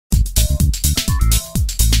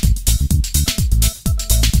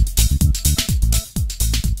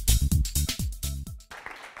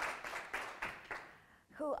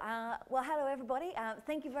everybody.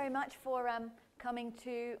 Thank you very much for coming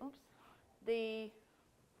to the.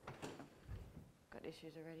 Got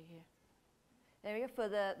issues already here. There we go for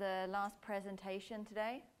the last presentation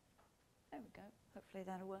today. There we go. Hopefully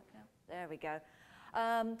that'll work now. There we go.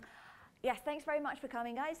 Yes, thanks very much for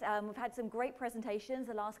coming, guys. We've had some great presentations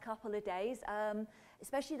the last couple of days,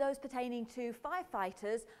 especially those pertaining to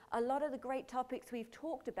firefighters. A lot of the great topics we've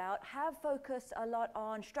talked about have focused a lot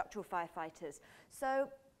on structural firefighters. So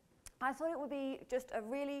I thought it would be just a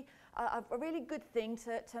really good thing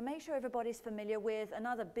to make sure everybody's familiar with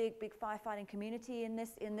another big firefighting community in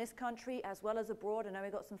this country as well as abroad. I know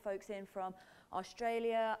we've got some folks in from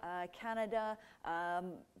Australia, Canada,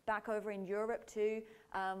 back over in Europe too.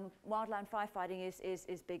 Wildland firefighting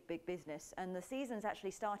is big business, and the season's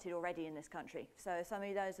actually started already in this country. So some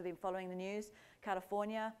of those have been following the news.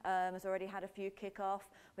 California has already had a few kick-off.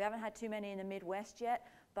 We haven't had too many in the Midwest yet,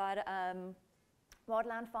 but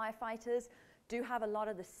wildland firefighters do have a lot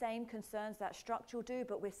of the same concerns that structural do,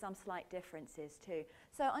 but with some slight differences too.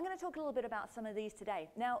 So I'm going to talk a little bit about some of these today.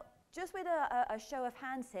 Now, just with a show of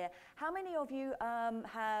hands here, how many of you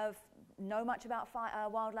know much about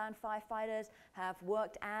wildland firefighters, have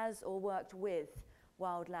worked as or worked with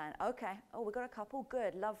wildland? Okay. Oh, we've got a couple.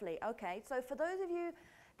 Good. Lovely. Okay. So for those of you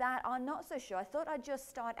that are not so sure, I thought I'd just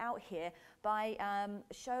start out here by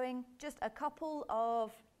showing just a couple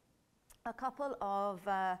of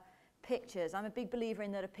pictures. I'm a big believer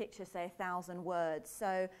in that a picture say 1,000 words.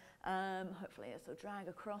 So hopefully this will drag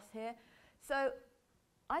across here. So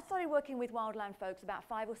I started working with wildland folks about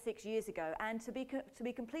 5 or 6 years ago, and to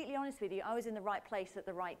be completely honest with you, I was in the right place at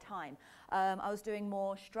the right time. I was doing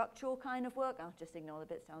more structural kind of work. I'll just ignore the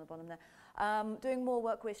bits down the bottom there. Doing more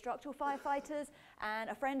work with structural firefighters, and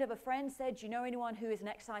a friend of a friend said, do you know anyone who is an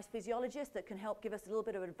exercise physiologist that can help give us a little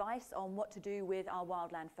bit of advice on what to do with our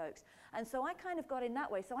wildland folks? And so I kind of got in that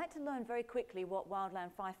way. So I had to learn very quickly what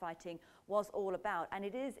wildland firefighting was all about, and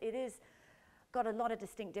it is got a lot of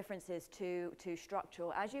distinct differences to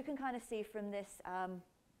structural. As you can kind of see from this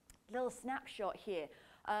little snapshot here,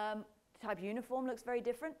 the type of uniform looks very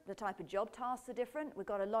different. The type of job tasks are different. We've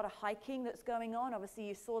got a lot of hiking that's going on. Obviously,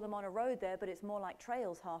 you saw them on a road there, but it's more like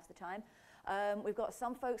trails half the time. We've got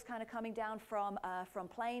some folks kind of coming down from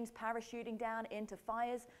planes, parachuting down into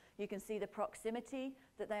fires. You can see the proximity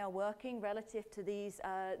that they are working relative to these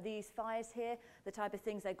fires here, the type of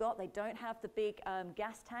things they've got. They don't have the big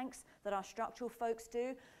gas tanks that our structural folks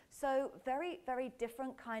do. So very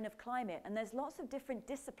different kind of climate. And there's lots of different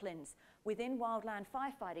disciplines within wildland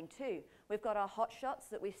firefighting too. We've got our hot shots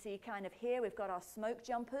that we see kind of here. We've got our smoke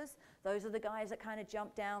jumpers. Those are the guys that kind of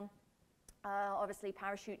jump down. Obviously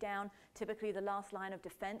parachute down, typically the last line of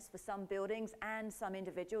defense for some buildings and some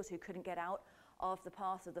individuals who couldn't get out of the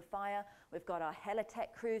path of the fire. We've got our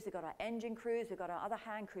helitech crews, we've got our engine crews, we've got our other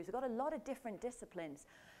hand crews. We've got a lot of different disciplines.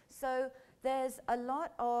 So there's a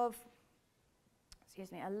lot of,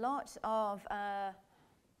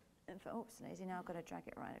 oops, lazy now, I've got to drag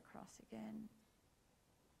it right across again.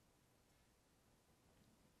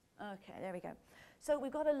 Okay, there we go. So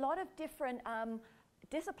we've got a lot of different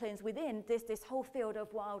disciplines within this whole field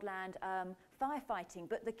of wildland firefighting,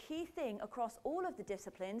 but the key thing across all of the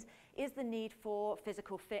disciplines is the need for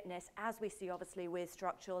physical fitness, as we see obviously with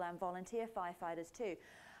structural and volunteer firefighters too.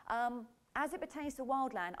 As it pertains to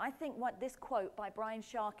wildland, I think what this quote by Brian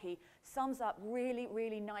Sharkey sums up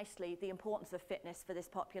really nicely the importance of fitness for this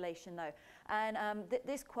population though. And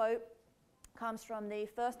this quote comes from the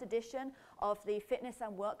first edition of the Fitness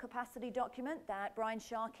and Work Capacity document that Brian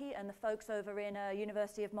Sharkey and the folks over in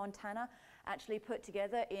University of Montana actually put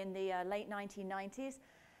together in the late 1990s.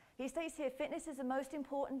 He states here, fitness is the most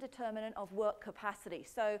important determinant of work capacity.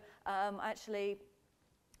 So actually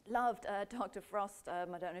loved Dr. Frost, I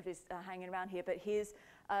don't know if he's hanging around here, but his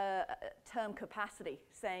term capacity,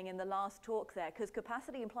 saying in the last talk there, because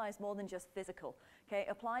capacity implies more than just physical. Okay, it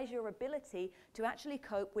applies your ability to actually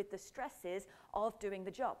cope with the stresses of doing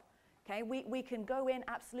the job. Okay, we can go in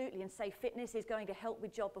absolutely and say fitness is going to help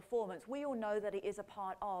with job performance. We all know that it is a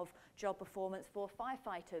part of job performance for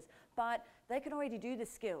firefighters, but they can already do the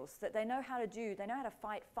skills that they know how to do. They know how to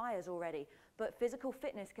fight fires already, but physical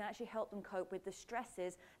fitness can actually help them cope with the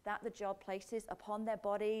stresses that the job places upon their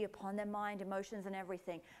body, upon their mind, emotions and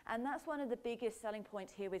everything. And that's one of the biggest selling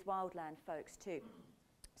points here with wildland folks too.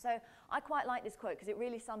 So I quite like this quote because it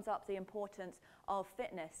really sums up the importance of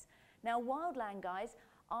fitness. Now wildland guys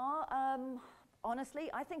are honestly,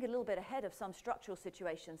 I think a little bit ahead of some structural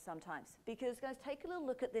situations sometimes, because guys, take a little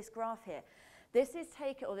look at this graph here. This is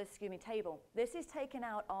taken, or this, excuse me, table. This is taken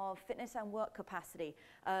out of Fitness and Work Capacity,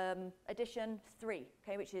 edition 3,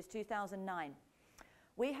 okay, which is 2009.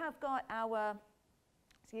 We have got our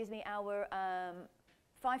our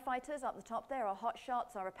firefighters up the top there, our hot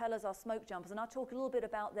shots, our repellers, our smoke jumpers, and I'll talk a little bit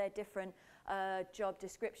about their different job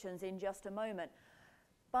descriptions in just a moment.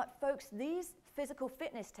 But folks, these physical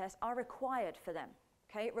fitness tests are required for them.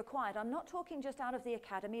 Okay, required. I'm not talking just out of the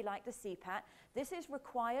academy like the CPAT. This is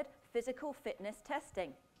required physical fitness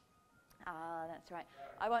testing. Ah, that's right.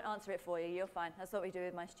 I won't answer it for you. You're fine. That's what we do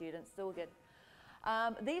with my students. It's all good.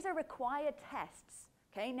 These are required tests.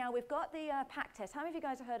 Okay, now we've got the PAC test. How many of you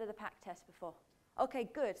guys have heard of the PAC test before? Okay,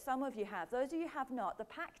 good. Some of you have. Those of you who have not, the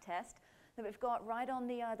PAC test that we've got right on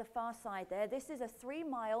the far side there, this is a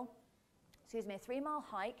 3-mile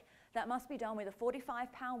hike that must be done with a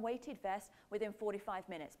 45-pound weighted vest within 45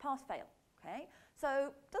 minutes, pass fail, okay?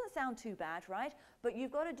 So doesn't sound too bad, right? But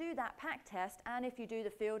you've got to do that PAC test, and if you do the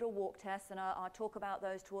field or walk tests, and I'll talk about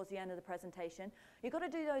those towards the end of the presentation, you've got to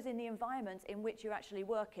do those in the environments in which you're actually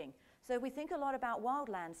working. So we think a lot about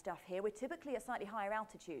wildland stuff here. We're typically at slightly higher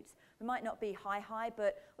altitudes. We might not be high,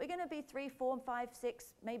 but we're going to be 3, 4, 5, 6,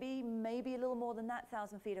 maybe a little more than that,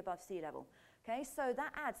 1,000 feet above sea level. Okay, so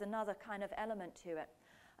that adds another kind of element to it.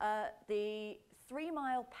 The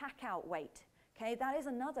 3-mile pack-out weight, okay, that is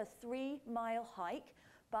another 3-mile hike,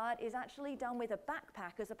 but is actually done with a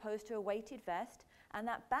backpack as opposed to a weighted vest, and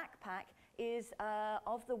that backpack is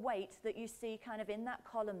of the weight that you see kind of in that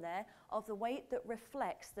column there, of the weight that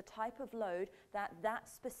reflects the type of load that that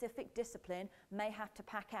specific discipline may have to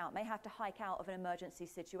pack out, may have to hike out of an emergency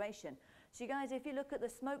situation. So you guys, if you look at the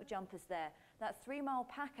smoke jumpers there, that 3-mile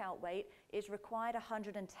pack-out weight is required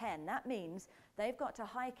 110. That means they've got to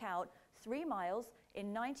hike out 3 miles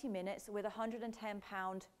in 90 minutes with a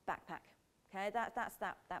 110-pound backpack. Okay, that's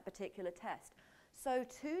that particular test. So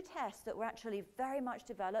 2 tests that were actually very much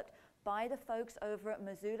developed by the folks over at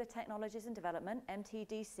Missoula Technologies and Development,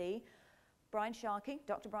 MTDC, Brian Sharkey,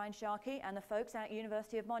 Dr. Brian Sharkey, and the folks at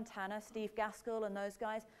University of Montana, Steve Gaskell and those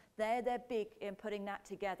guys, they're big in putting that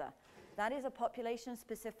together. That is a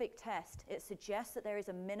population-specific test. It suggests that there is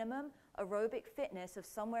a minimum aerobic fitness of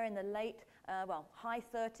somewhere in the high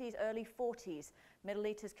 30s, early 40s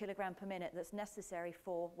milliliters kilogram per minute that's necessary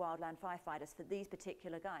for wildland firefighters, for these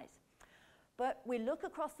particular guys. But we look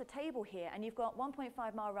across the table here, and you've got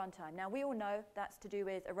 1.5-mile run time. Now, we all know that's to do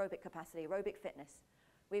with aerobic capacity, aerobic fitness.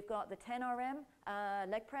 We've got the 10 RM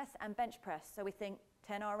leg press and bench press. So we think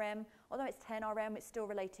 10 RM, although it's 10 RM, it's still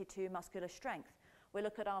related to muscular strength. We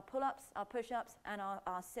look at our pull-ups, our push-ups, and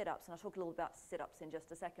our sit-ups. And I'll talk a little about sit-ups in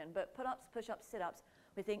just a second. But pull-ups, push-ups, sit-ups,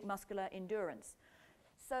 we think muscular endurance.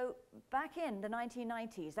 So back in the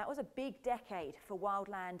 1990s, that was a big decade for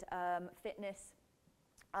wildland fitness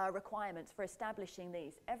requirements for establishing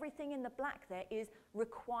these. Everything in the black there is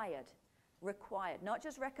required, not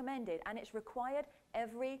just recommended, and it's required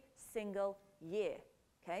every single year.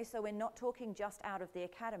 Okay, so we're not talking just out of the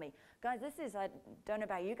academy. Guys, this is, I don't know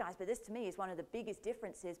about you guys, but this to me is one of the biggest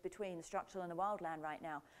differences between the structural and the wildland right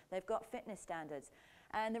now. They've got fitness standards.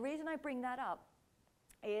 And the reason I bring that up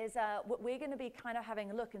is we're going to be kind of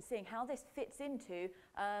having a look and seeing how this fits into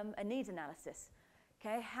a needs analysis.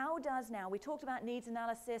 Okay, how does now, we talked about needs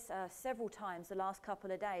analysis several times the last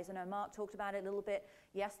couple of days. I know Mark talked about it a little bit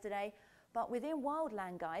yesterday. But within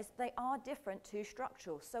wildland, guys, they are different to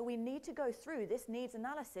structural. So we need to go through this needs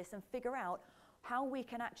analysis and figure out how we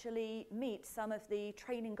can actually meet some of the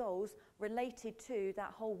training goals related to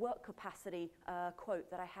that whole work capacity quote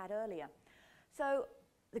that I had earlier. So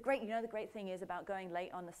the great thing is about going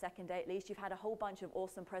late on the second day at least, you've had a whole bunch of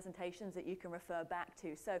awesome presentations that you can refer back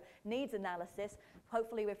to. So needs analysis,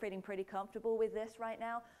 hopefully we're feeling pretty comfortable with this right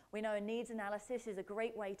now. We know a needs analysis is a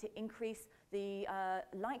great way to increase the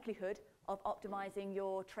likelihood of optimizing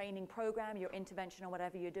your training program, your intervention, or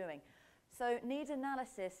whatever you're doing. So needs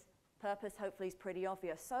analysis purpose hopefully is pretty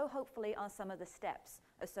obvious. So hopefully are some of the steps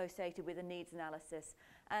associated with a needs analysis.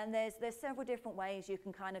 And there's several different ways you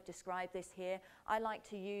can kind of describe this here. I like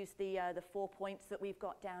to use the 4 points that we've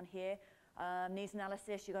got down here. Needs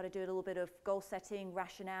analysis, you've got to do a little bit of goal setting,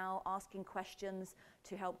 rationale, asking questions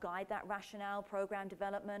to help guide that rationale, program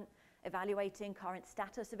development, evaluating current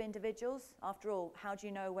status of individuals. After all, how do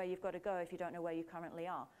you know where you've got to go if you don't know where you currently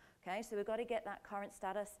are? Okay, so we've got to get that current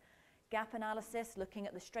status. Gap analysis, looking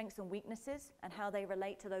at the strengths and weaknesses and how they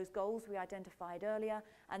relate to those goals we identified earlier,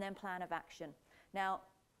 and then plan of action. Now,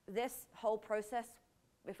 this whole process,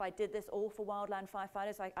 if I did this all for wildland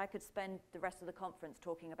firefighters, I could spend the rest of the conference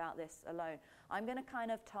talking about this alone. I'm going to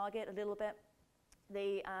kind of target a little bit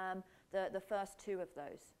the first 2 of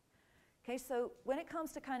those. Okay, so when it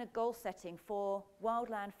comes to kind of goal setting for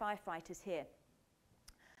wildland firefighters here,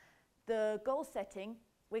 the goal setting,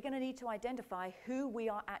 we're going to need to identify who we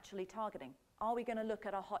are actually targeting. Are we going to look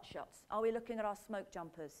at our hot shots? Are we looking at our smoke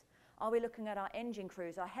jumpers? Are we looking at our engine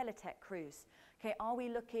crews, our helitech crews? Okay, are we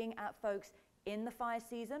looking at folks in the fire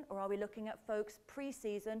season, or are we looking at folks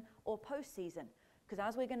pre-season or post-season? Because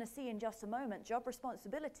as we're going to see in just a moment, job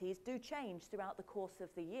responsibilities do change throughout the course of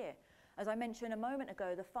the year. As I mentioned a moment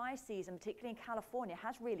ago, the fire season, particularly in California,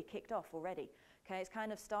 has really kicked off already. Okay, it's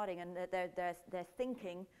kind of starting, and they're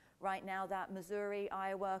thinking right now that Missouri,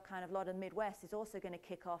 Iowa, kind of a lot of the Midwest is also going to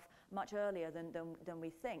kick off much earlier than we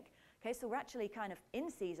think. Okay, so we're actually kind of in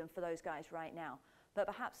season for those guys right now. But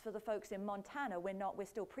perhaps for the folks in Montana, we're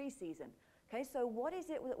still pre-season. Okay, so what is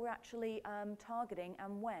it that we're actually targeting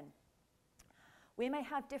and when? We may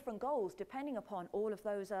have different goals depending upon all of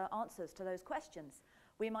those answers to those questions.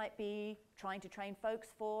 We might be trying to train folks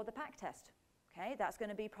for the PAC test. Okay, that's going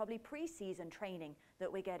to be probably pre-season training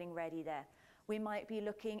that we're getting ready there. We might be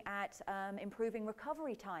looking at improving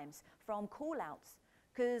recovery times from call-outs,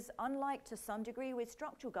 because unlike to some degree with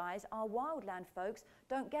structural guys, our wildland folks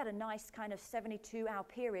don't get a nice kind of 72-hour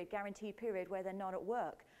period, guaranteed period where they're not at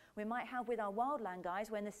work. We might have with our wildland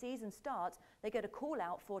guys, when the season starts, they get a call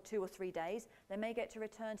out for 2 or 3 days. They may get to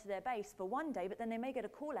return to their base for 1 day, but then they may get a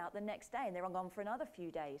call out the next day and they're gone for another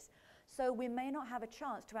few days. So we may not have a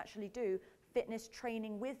chance to actually do fitness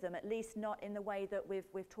training with them, at least not in the way that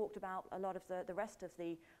we've talked about a lot of the rest of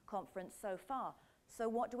the conference so far. So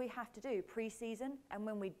what do we have to do pre-season? And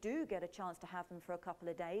when we do get a chance to have them for a couple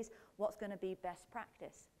of days, what's going to be best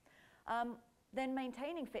practice? Then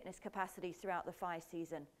maintaining fitness capacity throughout the fire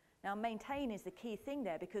season. Now, maintain is the key thing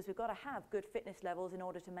there, because we've got to have good fitness levels in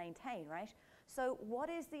order to maintain, right? So what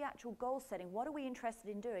is the actual goal setting? What are we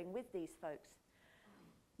interested in doing with these folks?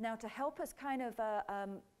 Now, to help us kind of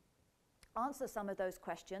answer some of those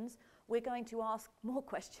questions, we're going to ask more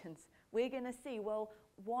questions. We're going to see, well,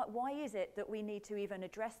 why is it that we need to even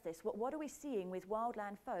address this? What are we seeing with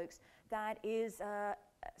wildland folks that is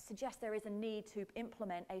suggests there is a need to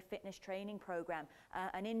implement a fitness training program,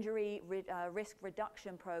 an injury risk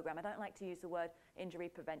reduction program. I don't like to use the word injury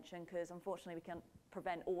prevention, because unfortunately we can't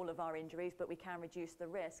prevent all of our injuries, but we can reduce the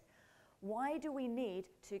risk. Why do we need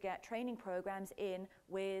to get training programs in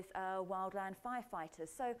with wildland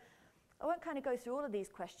firefighters? So I won't kind of go through all of these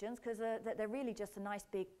questions, because they're really just a nice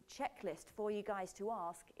big checklist for you guys to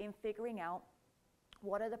ask in figuring out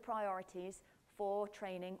what are the priorities for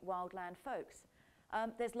training wildland folks.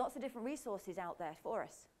 There's lots of different resources out there for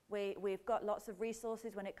us. We've got lots of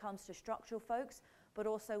resources when it comes to structural folks, but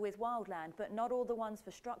also with wildland. But not all the ones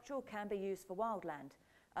for structural can be used for wildland.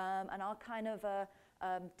 And I'll kind of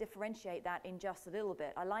differentiate that in just a little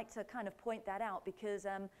bit. I like to kind of point that out because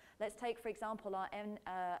let's take, for example, our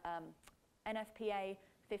NFPA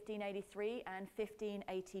 1583 and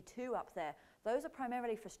 1582 up there. Those are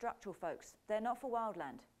primarily for structural folks. They're not for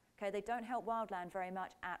wildland. Okay, they don't help wildland very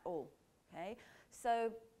much at all. Okay, so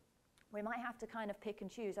we might have to kind of pick and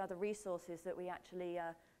choose other resources that we actually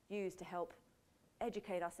use to help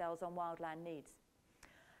educate ourselves on wildland needs.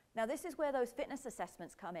 Now, this is where those fitness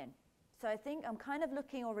assessments come in. So I think I'm kind of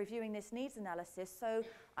looking or reviewing this needs analysis so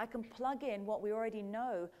I can plug in what we already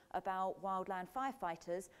know about wildland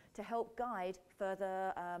firefighters to help guide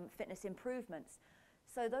further fitness improvements.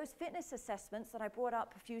 So those fitness assessments that I brought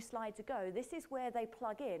up a few slides ago, this is where they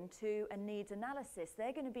plug in to a needs analysis.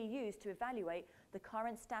 They're going to be used to evaluate the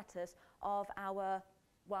current status of our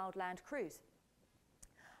wildland crews.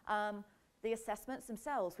 The assessments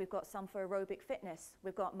themselves, we've got some for aerobic fitness,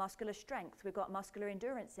 we've got muscular strength, we've got muscular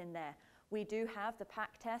endurance in there. We do have the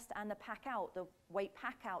PAC test and the PAC out, the weight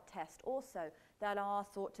PAC out test also, that are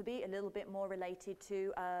thought to be a little bit more related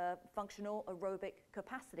to functional aerobic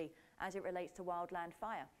capacity as it relates to wildland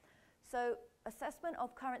fire. So assessment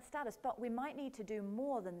of current status, but we might need to do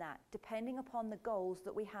more than that depending upon the goals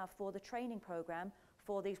that we have for the training program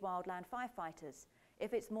for these wildland firefighters.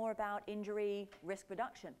 If it's more about injury risk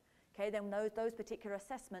reduction, okay, then those particular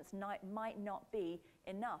assessments might not be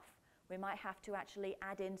enough. We might have to actually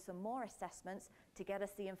add in some more assessments to get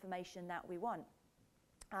us the information that we want.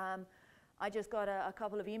 I just got a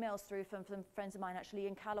couple of emails through from friends of mine actually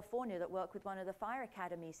in California that work with one of the fire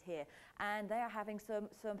academies here, and they are having some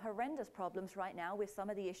horrendous problems right now with some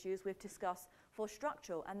of the issues we've discussed for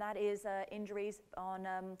structural, and that is injuries on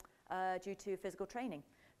due to physical training.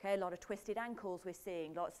 Okay, a lot of twisted ankles we're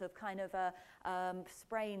seeing, lots of kind of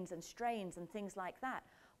sprains and strains and things like that.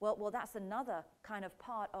 Well, that's another kind of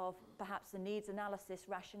part of perhaps the needs analysis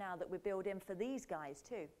rationale that we build in for these guys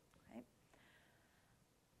too. Okay.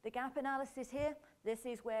 The gap analysis here, this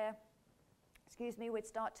is where we'd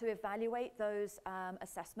start to evaluate those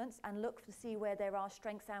assessments and look to see where there are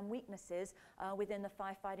strengths and weaknesses within the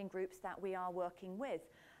firefighting groups that we are working with.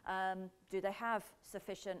 Do they have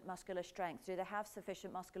sufficient muscular strength? Do they have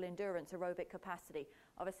sufficient muscular endurance, aerobic capacity?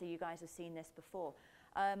 Obviously, you guys have seen this before.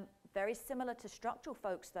 Very similar to structural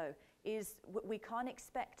folks, though, is we can't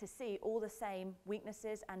expect to see all the same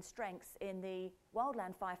weaknesses and strengths in the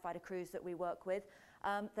wildland firefighter crews that we work with.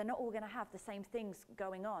 They're not all going to have the same things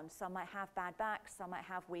going on. Some might have bad backs, some might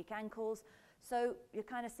have weak ankles. So you're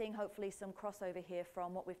kind of seeing hopefully some crossover here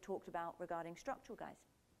from what we've talked about regarding structural guys.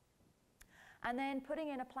 And then putting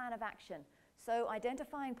in a plan of action. So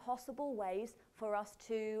identifying possible ways for us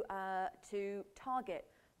to target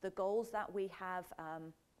the goals that we have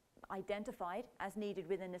identified as needed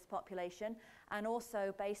within this population, and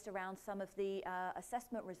also based around some of the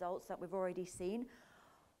assessment results that we've already seen.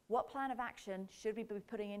 What plan of action should we be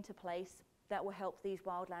putting into place that will help these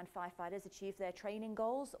wildland firefighters achieve their training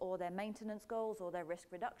goals or their maintenance goals or their risk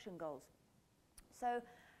reduction goals? So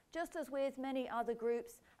just as with many other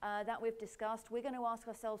groups that we've discussed, we're going to ask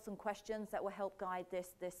ourselves some questions that will help guide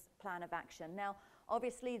this plan of action. Now,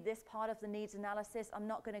 obviously, this part of the needs analysis, I'm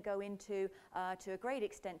not going to go into to a great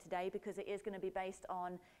extent today because it is going to be based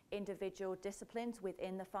on individual disciplines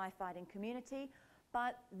within the firefighting community.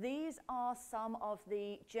 But these are some of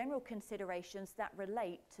the general considerations that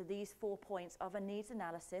relate to these 4 points of a needs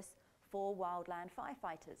analysis for wildland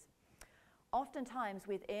firefighters. Oftentimes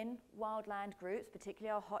within wildland groups, particularly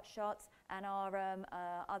our hotshots and our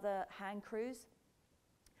other hand crews,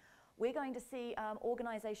 we're going to see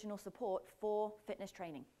organizational support for fitness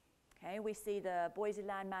training. Okay, we see the Boise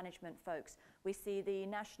Land Management folks. We see the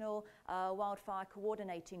National Wildfire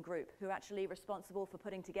Coordinating Group, who are actually responsible for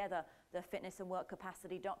putting together the fitness and work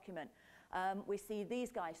capacity document. We see these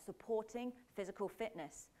guys supporting physical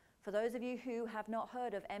fitness. For those of you who have not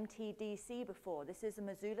heard of MTDC before, this is the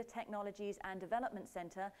Missoula Technologies and Development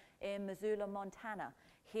Center in Missoula, Montana.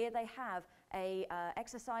 Here they have a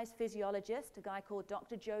exercise physiologist, a guy called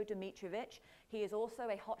Dr. Joe Dimitrovic. He is also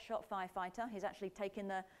a hotshot firefighter. He's actually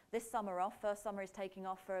taken this summer off. First summer he's taking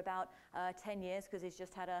off for about 10 years because he's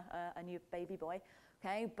just had a new baby boy.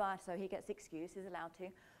 Okay, but so he gets excused, he's allowed to.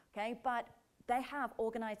 Okay, but they have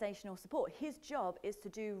organizational support. His job is to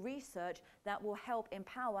do research that will help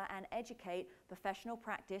empower and educate professional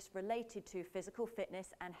practice related to physical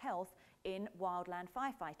fitness and health in wildland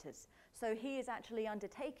firefighters. So he is actually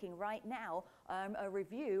undertaking right now a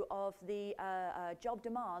review of the job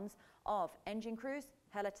demands of engine crews,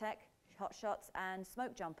 helitech, hotshots, and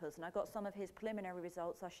smoke jumpers. And I've got some of his preliminary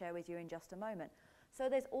results I'll share with you in just a moment. So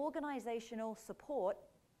there's organizational support,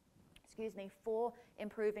 for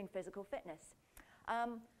improving physical fitness.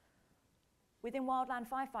 Within wildland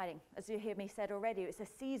firefighting, as you hear me said already, it's a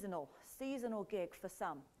seasonal gig for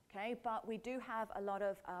some, okay? But we do have a lot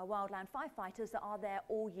of wildland firefighters that are there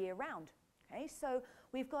all year round, okay? So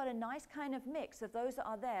we've got a nice kind of mix of those that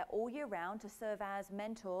are there all year round to serve as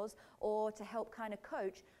mentors or to help kind of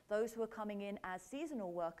coach those who are coming in as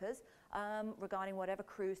seasonal workers regarding whatever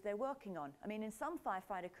crews they're working on. I mean, in some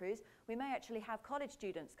firefighter crews, we may actually have college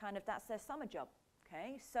students, kind of that's their summer job.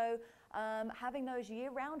 Okay, so having those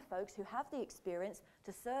year-round folks who have the experience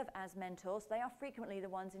to serve as mentors, they are frequently the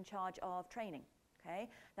ones in charge of training. Okay,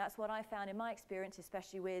 that's what I found in my experience,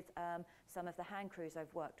 especially with some of the hand crews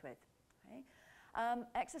I've worked with. Okay.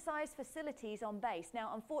 Exercise facilities on base.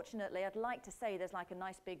 Now, unfortunately, I'd like to say there's like a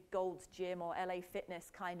nice big Gold's Gym or LA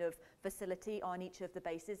Fitness kind of facility on each of the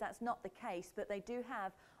bases. That's not the case, but they do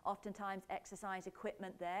have oftentimes exercise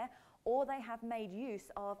equipment there, or they have made use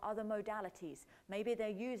of other modalities. Maybe they're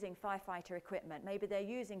using firefighter equipment, maybe they're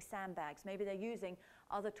using sandbags, maybe they're using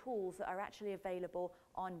other tools that are actually available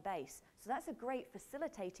on base. So that's a great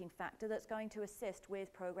facilitating factor that's going to assist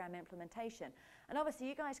with program implementation. And obviously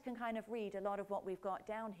you guys can kind of read a lot of what we've got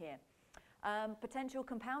down here. Potential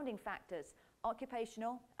compounding factors,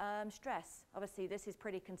 occupational stress. Obviously this is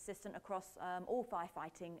pretty consistent across all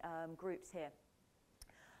firefighting groups here.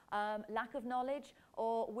 Lack of knowledge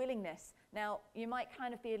or willingness. Now, you might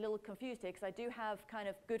kind of be a little confused here because I do have kind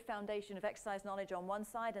of good foundation of exercise knowledge on one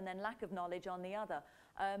side and then lack of knowledge on the other.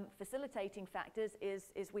 Facilitating factors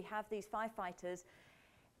is we have these firefighters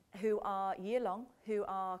who are year-long, who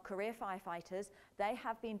are career firefighters. They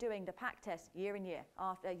have been doing the PAC test year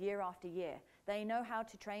after year. They know how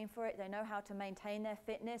to train for it. They know how to maintain their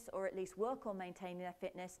fitness, or at least work on maintaining their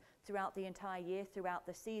fitness throughout the entire year, throughout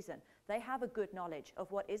the season. They have a good knowledge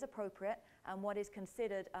of what is appropriate and what is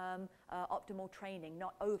considered optimal training,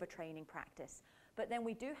 not overtraining practice. But then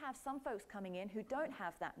we do have some folks coming in who don't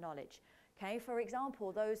have that knowledge. Okay, for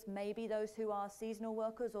example, maybe those who are seasonal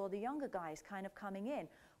workers or the younger guys kind of coming in.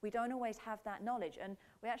 We don't always have that knowledge, and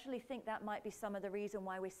we actually think that might be some of the reason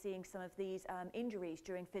why we're seeing some of these injuries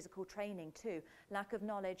during physical training too. Lack of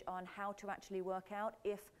knowledge on how to actually work out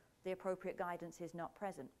if the appropriate guidance is not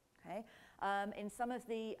present. Okay? In some of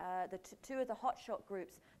the two of the hotshot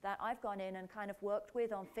groups that I've gone in and kind of worked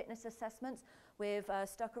with on fitness assessments, we've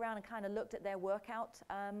stuck around and kind of looked at their workout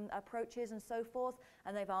approaches and so forth,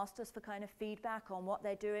 and they've asked us for kind of feedback on what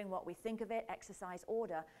they're doing, what we think of it, exercise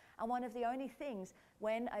order. And one of the only things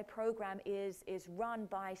when a program is run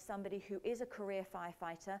by somebody who is a career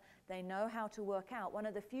firefighter, they know how to work out. One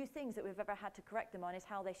of the few things that we've ever had to correct them on is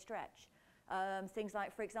how they stretch. Things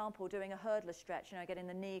like, for example, doing a hurdler stretch, getting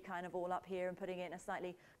the knee kind of all up here and putting it in a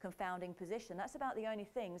slightly confounding position. That's about the only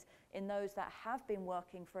things in those that have been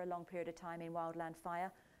working for a long period of time in wildland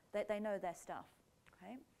fire, that they know their stuff.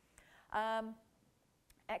 Okay?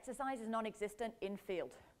 Exercise is non-existent in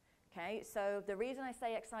field. Okay, so the reason I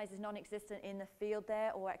say exercise is non-existent in the field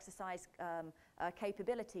there, or exercise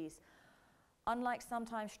capabilities, unlike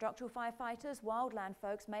sometimes structural firefighters, wildland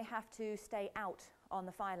folks may have to stay out on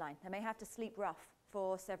the fire line. They may have to sleep rough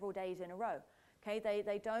for several days in a row. Okay,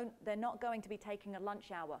 they're not going to be taking a lunch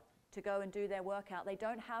hour to go and do their workout. They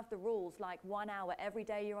don't have the rules like 1 hour. Every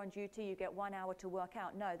day you're on duty, you get 1 hour to work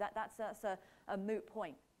out. No, that's a moot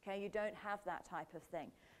point. Okay, you don't have that type of thing.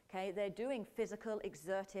 Okay, they're doing physical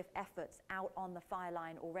exertive efforts out on the fire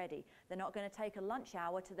line already. They're not going to take a lunch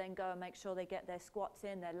hour to then go and make sure they get their squats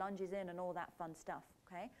in, their lunges in, and all that fun stuff.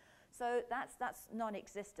 Okay, so that's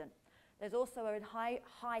non-existent. There's also a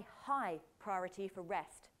high priority for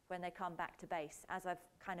rest when they come back to base, as I've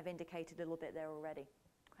kind of indicated a little bit there already.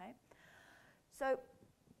 Okay, so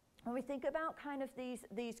when we think about kind of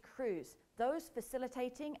these crews, those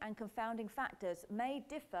facilitating and confounding factors may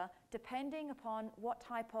differ depending upon what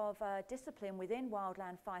type of discipline within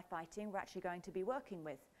wildland firefighting we're actually going to be working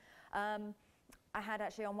with. I had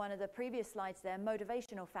actually on one of the previous slides there,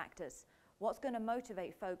 motivational factors. What's going to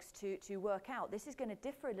motivate folks to work out? This is going to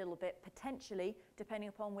differ a little bit potentially depending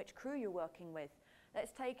upon which crew you're working with.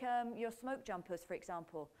 Let's take your smoke jumpers, for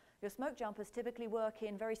example. Your smoke jumpers typically work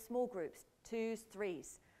in very small groups, 2s,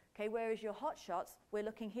 3s. Okay, whereas your hot shots, we're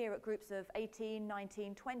looking here at groups of 18,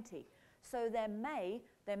 19, 20. So there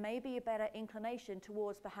may be a better inclination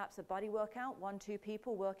towards perhaps a buddy workout, 1, 2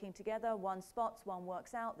 people working together, one spots, one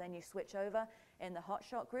works out, then you switch over in the hot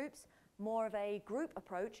shot groups. More of a group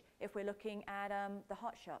approach if we're looking at the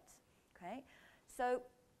hot shots. Okay, so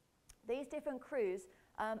these different crews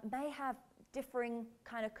may have differing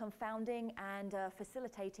kind of confounding and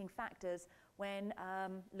facilitating factors when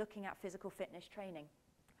looking at physical fitness training.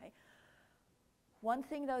 Okay. One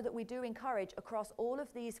thing though that we do encourage across all of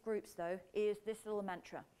these groups though is this little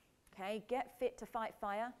mantra. Okay, get fit to fight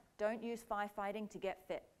fire. Don't use firefighting to get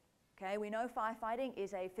fit. Okay, we know firefighting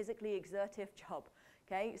is a physically exertive job.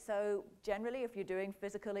 Okay, so generally if you're doing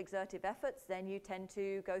physical exertive efforts, then you tend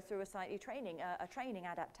to go through a slightly training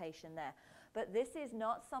adaptation there. But this is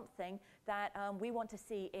not something that we want to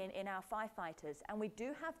see in our firefighters. And we do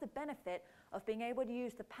have the benefit of being able to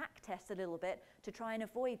use the PAC test a little bit to try and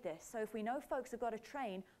avoid this. So if we know folks have got to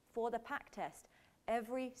train for the PAC test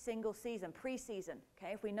every single season, pre-season,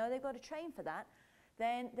 okay, if we know they've got to train for that,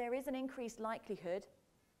 then there is an increased likelihood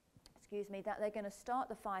that they're going to start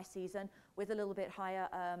the fire season with a little bit higher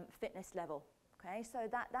fitness level. Okay, so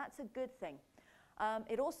that's a good thing.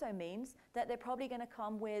 It also means that they're probably going to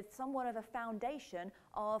come with somewhat of a foundation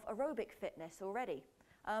of aerobic fitness already.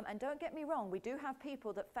 And don't get me wrong, we do have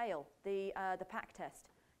people that fail the PAC test.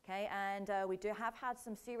 Okay, and we do have had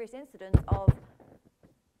some serious incidents of,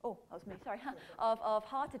 oh, that was me, sorry, of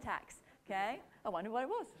heart attacks. Okay, I wonder what it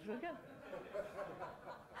was.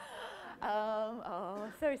 Oh,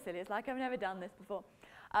 so silly. It's like I've never done this before.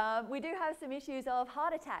 We do have some issues of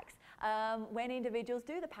heart attacks when individuals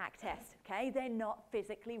do the PAC test. Okay, they're not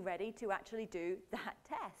physically ready to actually do that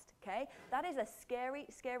test. Okay, that is a scary,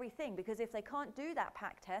 scary thing, because if they can't do that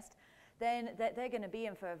PAC test, then they're going to be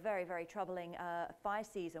in for a very, very troubling fire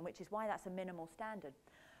season, which is why that's a minimal standard.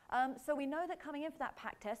 So we know that coming in for that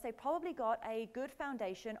PAC test, they probably got a good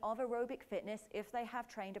foundation of aerobic fitness if they have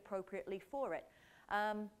trained appropriately for it.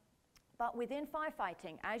 But within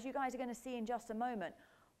firefighting, as you guys are going to see in just a moment,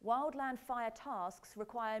 wildland fire tasks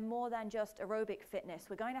require more than just aerobic fitness.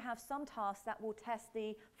 We're going to have some tasks that will test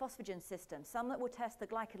the phosphagen system, some that will test the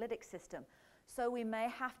glycolytic system. So we may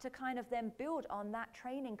have to kind of then build on that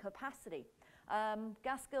training capacity.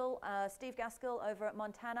 Steve Gaskell over at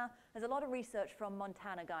Montana, there's a lot of research from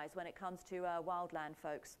Montana guys when it comes to wildland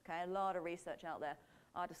folks. Okay, a lot of research out there.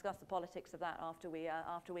 I'll discuss the politics of that after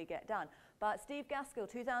we get done. But Steve Gaskell,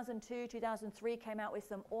 2002, 2003, came out with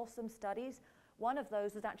some awesome studies One of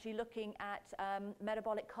those was actually looking at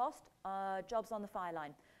metabolic cost, jobs on the fire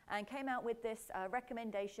line, and came out with this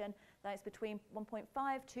recommendation that it's between 1.5,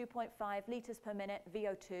 2.5 liters per minute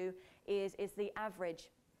VO2 is the average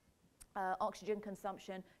oxygen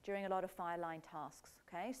consumption during a lot of fire line tasks.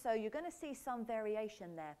 Okay, so you're going to see some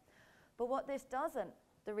variation there. But what this doesn't,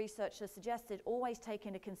 the research has suggested, always take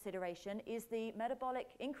into consideration is the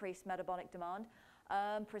increased metabolic demand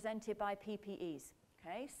presented by PPEs.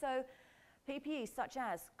 Okay, so PPEs such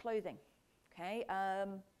as clothing. Okay,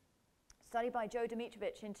 study by Joe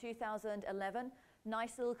Dimitrovich in 2011.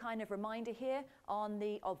 Nice little kind of reminder here on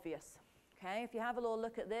the obvious. Okay, if you have a little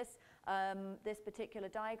look at this, this particular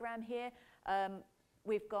diagram here,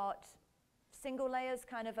 we've got single layers,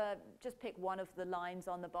 kind of just pick one of the lines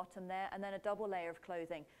on the bottom there, and then a double layer of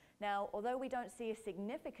clothing. Now, although we don't see a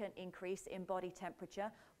significant increase in body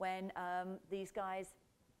temperature when these guys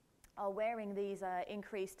are wearing these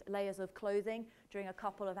increased layers of clothing during a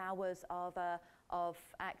couple of hours of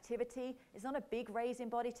activity, it's not a big raise in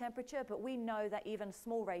body temperature, but we know that even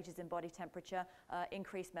small raises in body temperature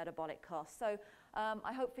increase metabolic costs. So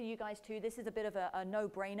I hope for you guys too, this is a bit of a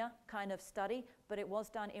no-brainer kind of study, but it was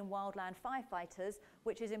done in wildland firefighters,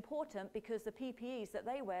 which is important because the PPEs that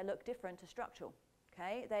they wear look different to structural.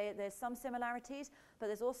 Okay, there's some similarities, but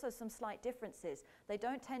there's also some slight differences. They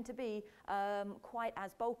don't tend to be quite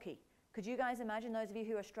as bulky. Could you guys imagine, those of you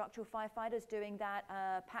who are structural firefighters, doing that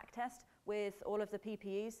pack test with all of the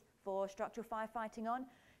PPEs for structural firefighting on?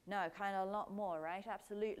 No, kind of a lot more, right?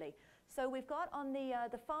 Absolutely. So we've got on the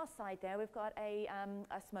far side there, we've got a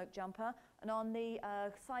smoke jumper, and on the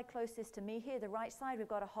side closest to me here, the right side, we've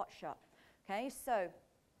got a hot shot. Okay, so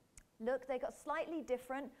look, they got slightly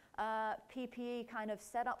different PPE kind of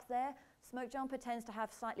setup there. Smoke jumper tends to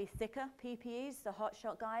have slightly thicker PPEs. The hot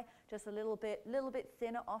shot guy just a little bit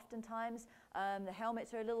thinner oftentimes. The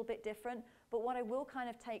helmets are a little bit different. But what I will kind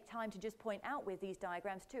of take time to just point out with these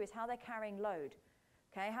diagrams too is how they're carrying load.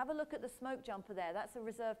 Okay, have a look at the smoke jumper there. That's a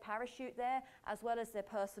reserve parachute there, as well as their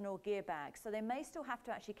personal gear bag. So they may still have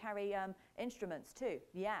to actually carry instruments too.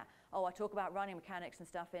 Yeah. Oh, I'll talk about running mechanics and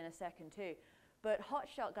stuff in a second too. But hot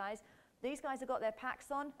shot guys, these guys have got their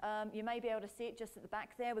packs on. You may be able to see it just at the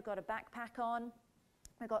back there. We've got a backpack on.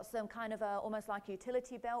 We've got some kind of almost like a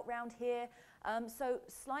utility belt round here. So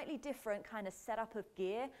slightly different kind of setup of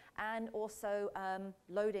gear, and also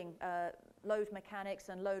load mechanics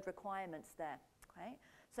and load requirements there. Okay?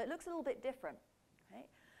 So it looks a little bit different. Okay?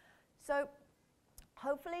 So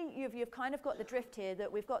hopefully you've kind of got the drift here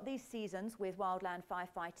that we've got these seasons with wildland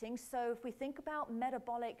firefighting. So if we think about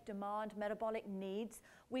metabolic demand, metabolic needs,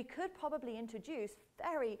 we could probably introduce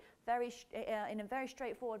in a very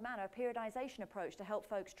straightforward manner, a periodization approach to help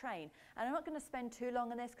folks train. And I'm not going to spend too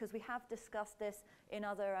long on this because we have discussed this in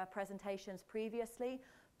other presentations previously.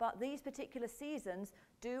 But these particular seasons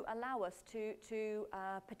do allow us to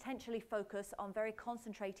potentially focus on very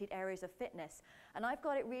concentrated areas of fitness. And I've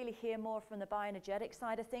got it really here more from the bioenergetic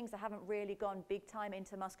side of things. I haven't really gone big time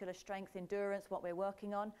into muscular strength, endurance, what we're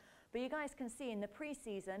working on. But you guys can see in the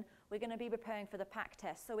pre-season, we're going to be preparing for the pack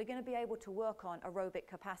test. So we're going to be able to work on aerobic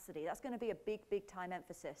capacity. That's going to be a big time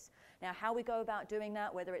emphasis. Now, how we go about doing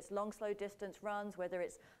that, whether it's long, slow distance runs, whether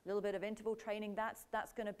it's a little bit of interval training,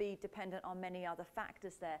 that's going to be dependent on many other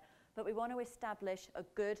factors there. But we want to establish a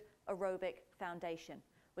good aerobic foundation.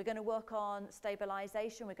 We're going to work on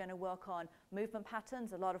stabilization. We're going to work on movement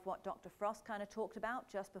patterns, a lot of what Dr. Frost kind of talked about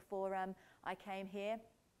just before I came here.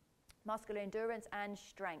 Muscular endurance and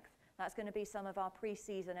strength. That's going to be some of our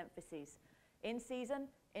pre-season emphases. In season,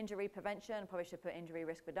 injury prevention, probably should put injury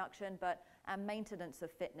risk reduction, and maintenance of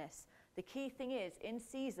fitness. The key thing is, in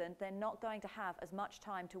season, they're not going to have as much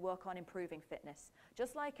time to work on improving fitness.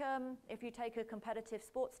 Just like if you take a competitive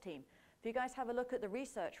sports team. If you guys have a look at the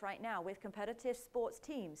research right now with competitive sports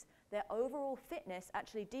teams, their overall fitness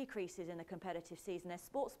actually decreases in the competitive season. Their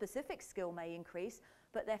sport-specific skill may increase,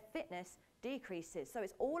 but their fitness decreases. So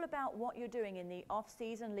it's all about what you're doing in the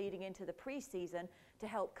off-season leading into the pre-season to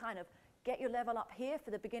help kind of get your level up here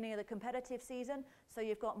for the beginning of the competitive season, so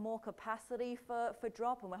you've got more capacity for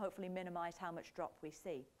drop, and we'll hopefully minimize how much drop we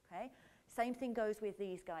see. Okay? Same thing goes with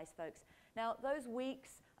these guys, folks. Now, those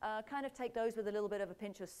weeks, kind of take those with a little bit of a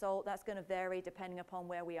pinch of salt. That's going to vary depending upon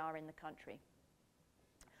where we are in the country.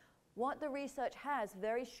 What the research has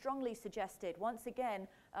very strongly suggested, once again,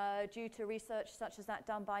 due to research such as that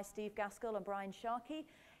done by Steve Gaskell and Brian Sharkey,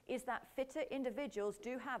 is that fitter individuals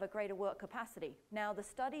do have a greater work capacity. Now, the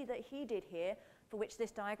study that he did here, for which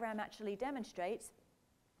this diagram actually demonstrates,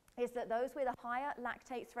 is that those with a higher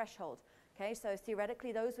lactate threshold, okay, so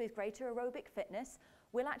theoretically those with greater aerobic fitness,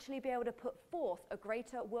 we'll actually be able to put forth a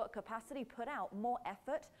greater work capacity, put out more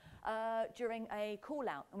effort during a call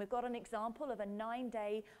out. And we've got an example of a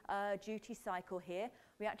 9-day duty cycle here.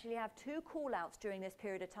 We actually have 2 call outs during this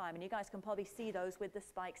period of time, and you guys can probably see those with the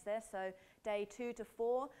spikes there. So day 2 to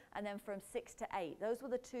 4, and then from 6 to 8. Those were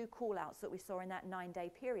the 2 call outs that we saw in that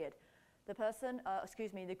 9-day period. The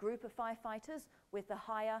the group of firefighters with the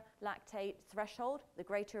higher lactate threshold, the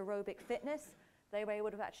greater aerobic fitness, they were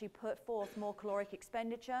able to actually put forth more caloric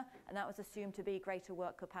expenditure, and that was assumed to be greater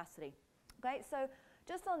work capacity. Okay, so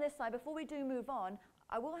just on this side, before we do move on,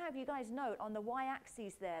 I will have you guys note on the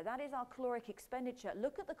y-axis there, that is our caloric expenditure.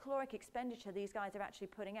 Look at the caloric expenditure these guys are actually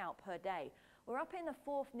putting out per day. We're up in the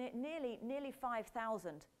nearly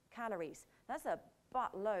 5,000 calories. That's a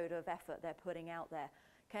buttload of effort they're putting out there.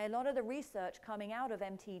 Okay, a lot of the research coming out of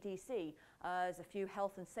MTDC, there's a few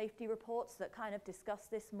health and safety reports that kind of discuss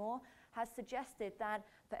this more, has suggested that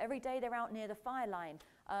for every day they're out near the fire line,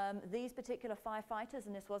 these particular firefighters,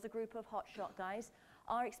 and this was a group of hotshot guys,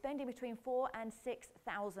 are expending between 4,000 and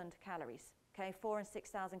 6,000 calories. Okay, 4,000 and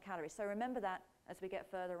 6,000 calories. So remember that as we get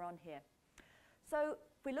further on here. So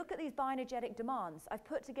if we look at these bioenergetic demands, I've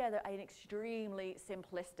put together an extremely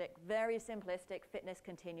simplistic, very simplistic fitness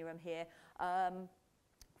continuum here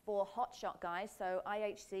for hotshot guys. So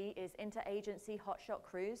IHC is interagency hotshot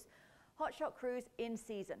crews. Hotshot crews in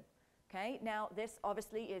season. Okay, now this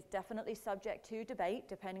obviously is definitely subject to debate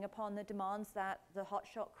depending upon the demands that the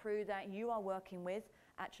hotshot crew that you are working with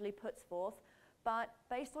actually puts forth. But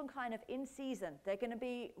based on kind of in season, they're going to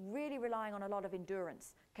be really relying on a lot of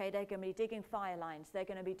endurance. Okay, they're going to be digging fire lines. They're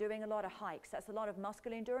going to be doing a lot of hikes. That's a lot of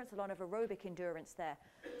muscular endurance, a lot of aerobic endurance there.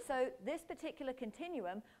 So this particular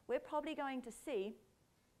continuum, we're probably going to see,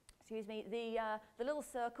 the little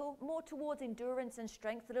circle more towards endurance and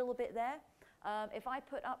strength a little bit there. If I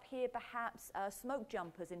put up here perhaps smoke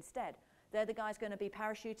jumpers instead, they're the guys going to be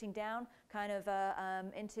parachuting down kind of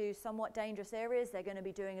into somewhat dangerous areas. They're going to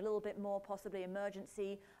be doing a little bit more possibly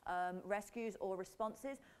emergency rescues or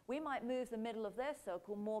responses. We might move the middle of their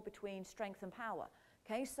circle more between strength and power.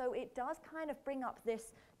 Okay, so it does kind of bring up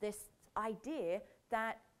this idea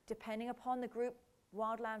that depending upon the group,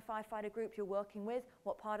 Wildland Firefighter group you're working with,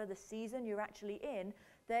 what part of the season you're actually in,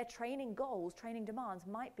 their training goals, training demands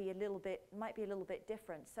might be a little bit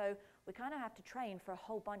different. So we kind of have to train for a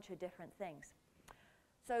whole bunch of different things.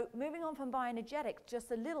 So moving on from bioenergetics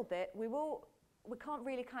just a little bit, we can't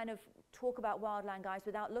really kind of talk about wildland guys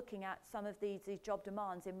without looking at some of these job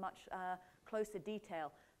demands in much closer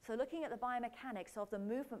detail. So looking at the biomechanics of the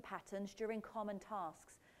movement patterns during common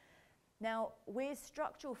tasks. Now, with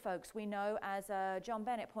structural folks, we know, as John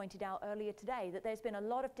Bennett pointed out earlier today, that there's been a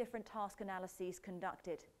lot of different task analyses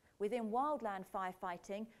conducted. Within wildland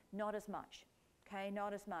firefighting, not as much. Okay,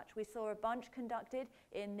 not as much. We saw a bunch conducted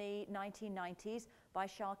in the 1990s by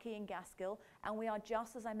Sharkey and Gaskill, and we are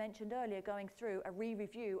just, as I mentioned earlier, going through a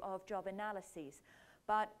re-review of job analyses.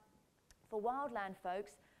 But for wildland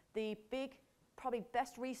folks, the big, probably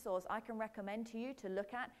best resource I can recommend to you to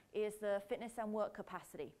look at is the fitness and work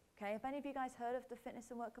capacity. Okay, have any of you guys heard of the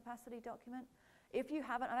fitness and work capacity document? If you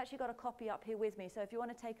haven't, I've actually got a copy up here with me, so if you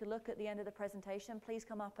want to take a look at the end of the presentation, please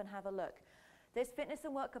come up and have a look. This fitness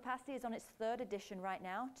and work capacity is on its 3rd edition right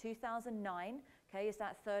now, 2009, okay, is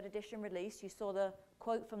that 3rd edition release. You saw the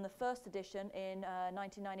quote from the 1st edition in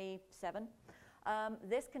 1997.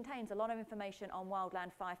 This contains a lot of information on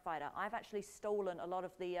Wildland Firefighter. I've actually stolen a lot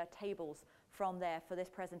of the tables from there for this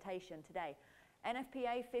presentation today.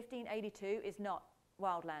 NFPA 1582 is not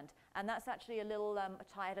Wildland, and that's actually a little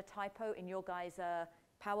I had a typo in your guys'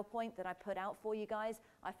 PowerPoint that I put out for you guys.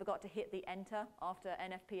 I forgot to hit the enter after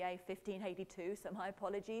NFPA 1582, so my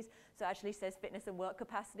apologies. So it actually says fitness and work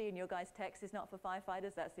capacity, and your guys' text is not for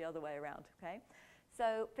firefighters. That's the other way around. Okay,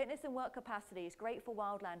 so fitness and work capacity is great for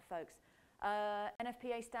wildland folks.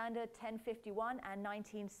 NFPA standard 1051 and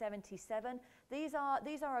 1977. These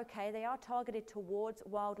are okay. They are targeted towards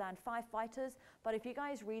wildland firefighters, but if you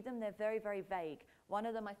guys read them, they're very, very vague. One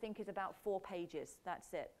of them, I think, is about 4 pages.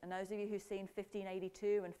 That's it. And those of you who've seen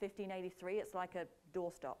 1582 and 1583, it's like a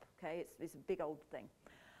doorstop. Okay, it's a big old thing.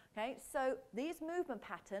 Okay, so these movement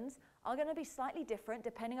patterns are going to be slightly different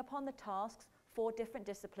depending upon the tasks for different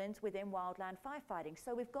disciplines within wildland firefighting.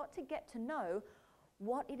 So we've got to get to know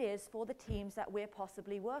what it is for the teams that we're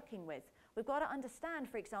possibly working with. We've got to understand,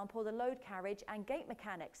 for example, the load carriage and gate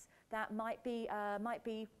mechanics that might be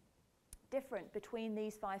different between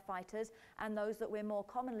these firefighters and those that we're more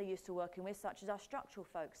commonly used to working with, such as our structural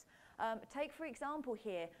folks. Take, for example,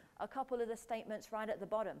 here a couple of the statements right at the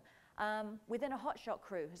bottom. Within a hotshot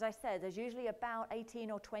crew, as I said, there's usually about 18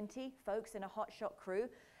 or 20 folks in a hotshot crew.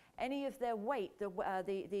 any of their weight,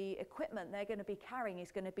 the equipment they're going to be carrying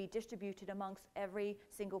is going to be distributed amongst every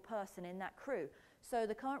single person in that crew. So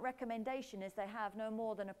the current recommendation is they have no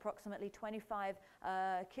more than approximately 25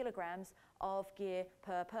 kilograms of gear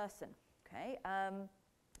per person. Okay,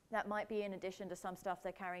 that might be in addition to some stuff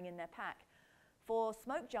they're carrying in their pack. For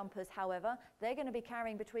smoke jumpers, however, they're going to be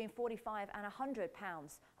carrying between 45 and 100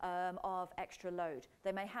 pounds of extra load.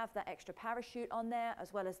 They may have that extra parachute on there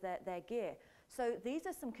as well as their gear. So these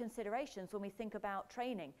are some considerations when we think about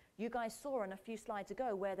training. You guys saw on a few slides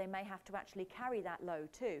ago where they may have to actually carry that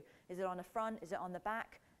load too. Is it on the front? Is it on the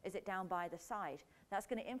back? Is it down by the side? That's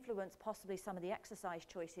going to influence possibly some of the exercise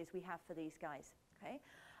choices we have for these guys. Okay?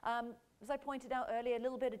 As I pointed out earlier, a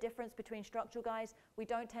little bit of difference between structural guys. We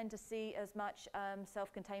don't tend to see as much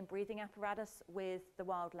self-contained breathing apparatus with the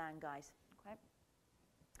wildland guys. Okay?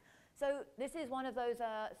 So this is one of those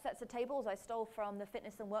sets of tables I stole from the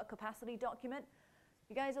fitness and work capacity document.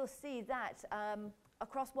 You guys will see that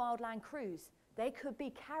across wildland crews, they could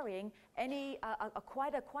be carrying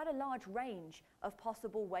quite a large range of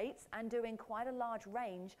possible weights and doing quite a large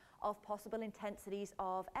range of possible intensities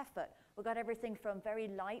of effort. We've got everything from very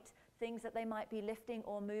light things that they might be lifting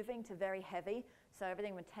or moving to very heavy, so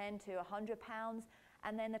everything from 10 to 100 pounds.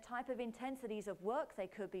 And then the type of intensities of work they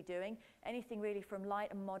could be doing, anything really from light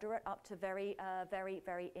and moderate up to very,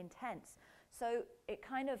 very intense. So it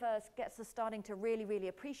kind of gets us starting to really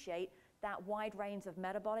appreciate that wide range of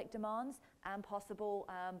metabolic demands and possible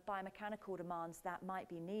biomechanical demands that might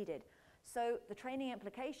be needed. So the training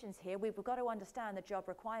implications here, we've got to understand the job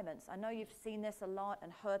requirements. I know you've seen this a lot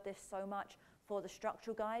and heard this so much for the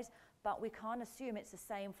structural guys, but we can't assume it's the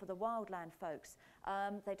same for the wildland folks.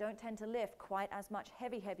 They don't tend to lift quite as much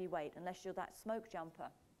heavy weight unless you're that smoke jumper.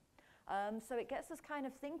 So it gets us kind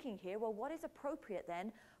of thinking here, well, what is appropriate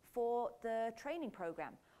then for the training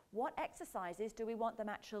program? What exercises do we want them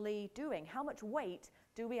actually doing? How much weight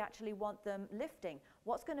do we actually want them lifting?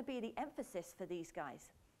 What's going to be the emphasis for these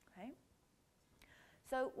guys? Okay.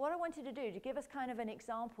 So what I wanted to do to give us kind of an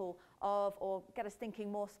example of, or get us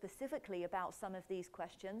thinking more specifically about some of these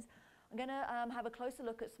questions, I'm going to have a closer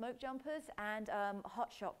look at smoke jumpers and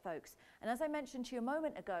hotshot folks. And as I mentioned to you a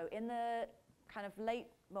moment ago, in the kind of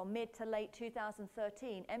mid to late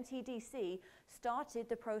 2013, MTDC started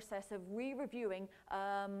the process of re-reviewing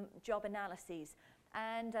job analyses.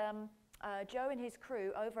 And Joe and his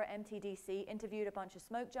crew over at MTDC interviewed a bunch of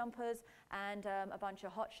smoke jumpers and a bunch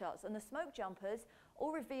of hotshots. And the smoke jumpers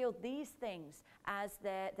all revealed these things as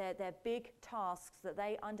their big tasks that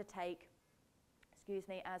they undertake,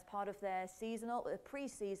 as part of their seasonal,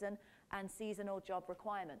 pre-season and seasonal job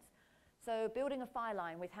requirements. So building a fire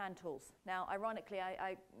line with hand tools. Now, ironically,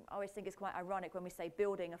 I always think it's quite ironic when we say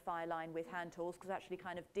building a fire line with hand tools, because actually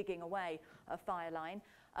kind of digging away a fire line.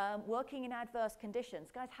 Working in adverse conditions.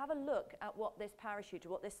 Guys, have a look at what this parachute, or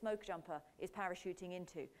what this smoke jumper is parachuting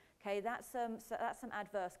into. Okay, that's some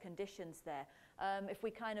adverse conditions there. If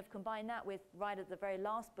we kind of combine that with right at the very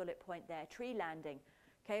last bullet point there, tree landing.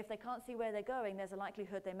 Okay, if they can't see where they're going, there's a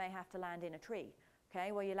likelihood they may have to land in a tree.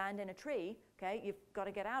 Okay, well, you land in a tree, okay, you've got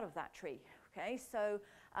to get out of that tree. Okay, so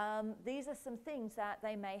these are some things that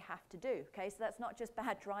they may have to do. Okay, so that's not just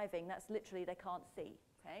bad driving, that's literally they can't see.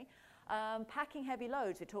 Okay, packing heavy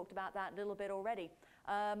loads, we talked about that a little bit already.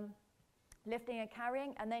 Lifting and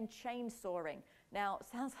carrying, and then chainsawing. Now,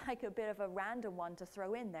 sounds like a bit of a random one to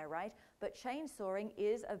throw in there, right? But chainsawing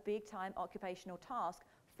is a big time occupational task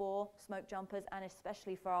for smoke jumpers and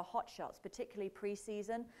especially for our hotshots, particularly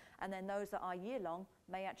pre-season, and then those that are year-long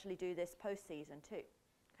may actually do this post-season too.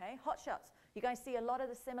 Okay, hotshots. You guys see a lot of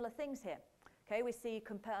the similar things here. Okay, we see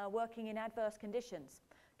working in adverse conditions.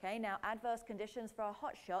 Okay, now adverse conditions for a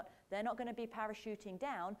hotshot, they're not going to be parachuting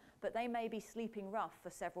down, but they may be sleeping rough for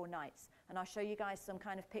several nights. And I'll show you guys some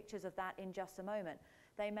kind of pictures of that in just a moment.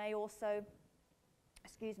 They may also,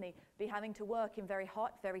 be having to work in very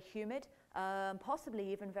hot, very humid,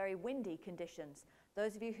 possibly even very windy conditions.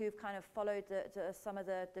 Those of you who've kind of followed some of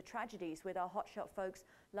the tragedies with our hotshot folks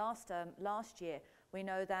last year, we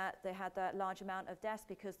know that they had that large amount of deaths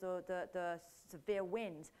because the severe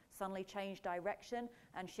winds suddenly changed direction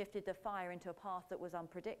and shifted the fire into a path that was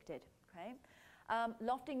unpredicted. Okay?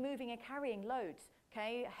 Lofting, moving and carrying loads,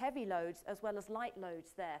 okay? Heavy loads as well as light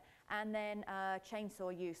loads there, and then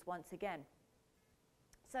chainsaw use once again.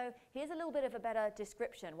 So here's a little bit of a better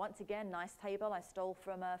description. Once again, nice table I stole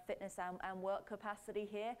from fitness and work capacity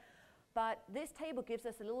here. But this table gives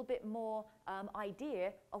us a little bit more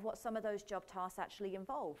idea of what some of those job tasks actually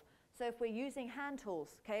involve. So if we're using hand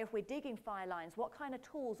tools, okay, if we're digging fire lines, what kind of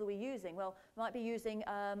tools are we using? Well, we might be using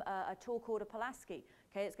a tool called a Pulaski.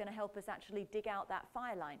 Okay, it's going to help us actually dig out that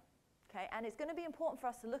fire line. Okay, and it's going to be important for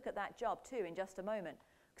us to look at that job too in just a moment.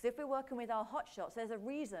 Because if we're working with our hot shots, there's a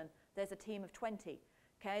reason there's a team of 20.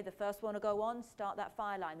 Okay, the first one will go on, start that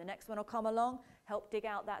fire line. The next one will come along, help dig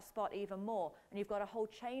out that spot even more. And you've got a whole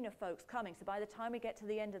chain of folks coming. So by the time we get to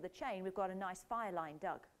the end of the chain, we've got a nice fire line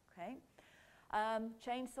dug. Okay.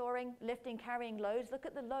 Chainsawing, lifting, carrying loads. Look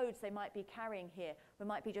at the loads they might be carrying here. We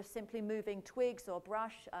might be just simply moving twigs or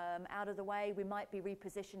brush out of the way. We might be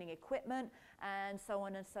repositioning equipment and so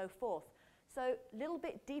on and so forth. So a little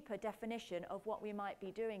bit deeper definition of what we might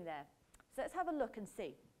be doing there. So let's have a look and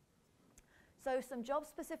see. So some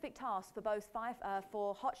job-specific tasks for both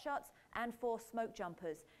for hot shots and for smoke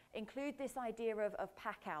jumpers include this idea of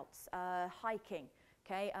pack-outs, hiking,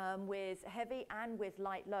 okay, with heavy and with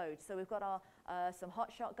light loads. So we've got our some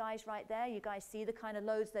hot shot guys right there. You guys see the kind of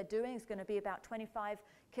loads they're doing. It's going to be about 25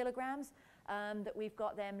 kilograms that we've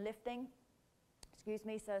got them lifting. Excuse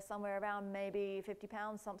me, so somewhere around maybe 50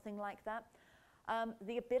 pounds, something like that.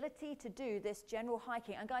 The ability to do this general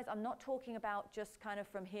hiking, and guys, I'm not talking about just kind of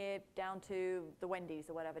from here down to the Wendy's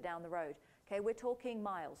or whatever down the road. Okay, we're talking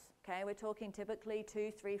miles. Okay, we're talking typically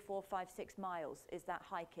 2, 3, 4, 5, 6 miles is that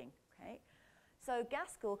hiking. Okay, so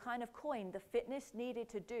Gaskell kind of coined the fitness needed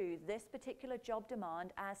to do this particular job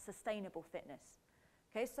demand as sustainable fitness.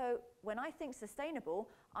 Okay, so when I think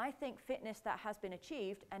sustainable, I think fitness that has been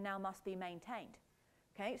achieved and now must be maintained.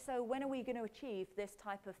 Okay, so when are we going to achieve this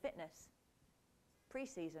type of fitness?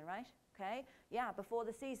 Pre-season, right? Okay, yeah, before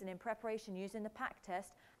the season in preparation using the pack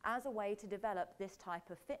test as a way to develop this type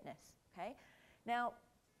of fitness. Okay, now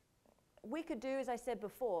we could do, as I said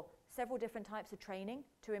before, several different types of training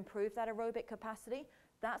to improve that aerobic capacity.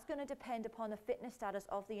 That's going to depend upon the fitness status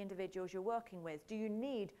of the individuals you're working with. Do you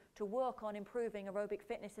need to work on improving aerobic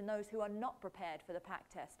fitness in those who are not prepared for the pack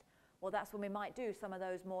test? Well, that's when we might do some of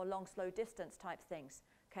those more long, slow distance type things,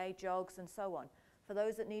 okay, jogs and so on. For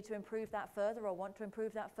those that need to improve that further or want to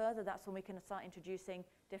improve that further, that's when we can start introducing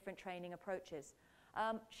different training approaches.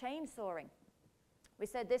 Chainsawing. We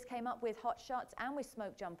said this came up with hot shots and with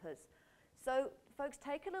smoke jumpers. So folks,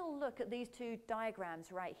 take a little look at these two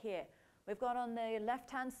diagrams right here. We've got on the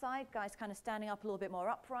left-hand side, guys kind of standing up a little bit more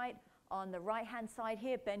upright. On the right-hand side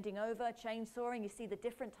here, bending over, chainsawing. You see the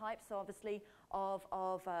different types, obviously, of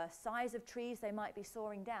size of trees they might be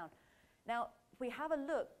sawing down. Now, if we have a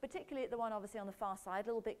look, particularly at the one obviously on the far side, a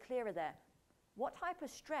little bit clearer there, what type of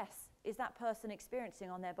stress is that person experiencing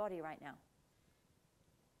on their body right now?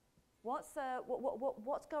 What's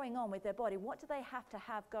going on with their body? What do they have to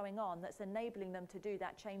have going on that's enabling them to do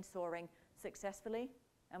that chainsawing successfully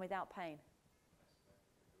and without pain?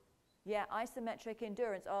 Yeah, isometric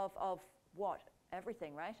endurance of what?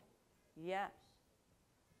 Everything, right? Yeah.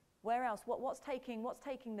 Where else? What's taking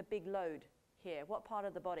the big load here? What part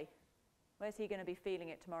of the body? Where's he going to be feeling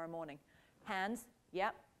it tomorrow morning? Hands,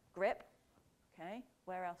 yep. Grip, okay.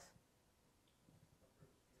 Where else?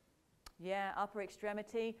 Yeah, upper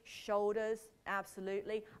extremity, shoulders,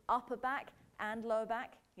 absolutely. Upper back and lower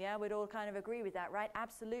back, yeah, we'd all kind of agree with that, right?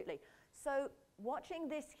 Absolutely. So watching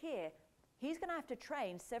this here, he's going to have to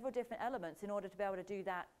train several different elements in order to be able to do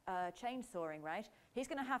that chainsawing, right? He's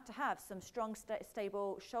going to have some strong,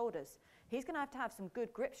 stable shoulders. He's going to have some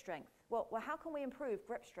good grip strength. Well, how can we improve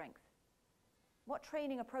grip strength? What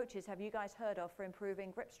training approaches have you guys heard of for improving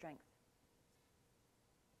grip strength?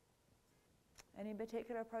 Any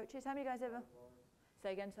particular approaches? How many guys ever?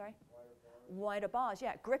 Say again, sorry? Wider bars,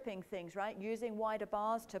 yeah. Gripping things, right? Using wider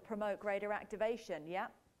bars to promote greater activation, yeah.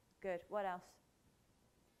 Good. What else?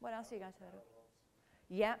 What else have you guys heard of?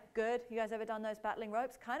 Yeah, good. You guys ever done those battling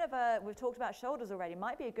ropes? Kind of, we've talked about shoulders already.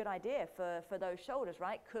 Might be a good idea for those shoulders,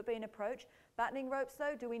 right? Could be an approach. Battling ropes,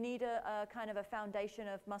 though, do we need a kind of a foundation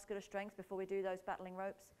of muscular strength before we do those battling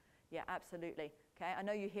ropes? Yeah, absolutely. Okay, I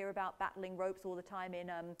know you hear about battling ropes all the time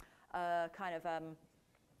in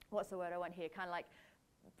what's the word I want here? Kind of like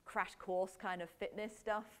crash course kind of fitness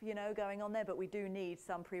stuff, you know, going on there. But we do need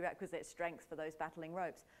some prerequisite strength for those battling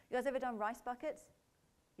ropes. You guys ever done rice buckets?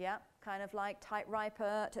 Yeah, kind of like tight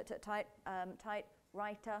writer,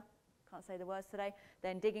 can't say the words today,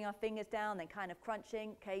 then digging our fingers down, then kind of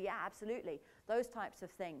crunching. Okay, yeah, absolutely. Those types of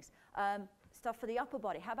things. Stuff for the upper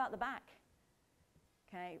body. How about the back?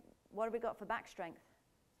 Okay, what have we got for back strength?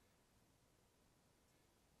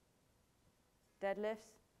 Deadlifts?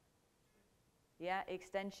 Yeah,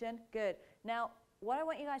 extension. Good. Now, what I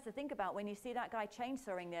want you guys to think about when you see that guy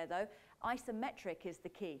chainsawing there, though, isometric is the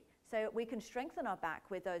key. So we can strengthen our back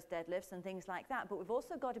with those deadlifts and things like that, but we've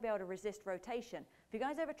also got to be able to resist rotation. If you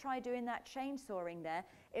guys ever try doing that chainsawing there,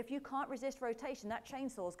 if you can't resist rotation, that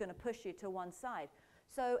chainsaw is going to push you to one side.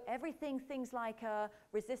 So things like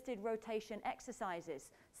resisted rotation exercises.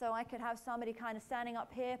 So I could have somebody kind of standing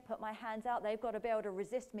up here, put my hands out. They've got to be able to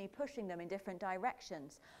resist me pushing them in different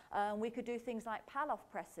directions. We could do things like Palloff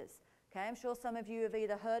presses. Okay, I'm sure some of you have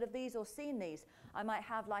either heard of these or seen these. I might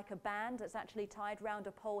have like a band that's actually tied around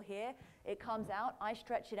a pole here. It comes out, I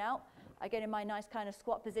stretch it out. I get in my nice kind of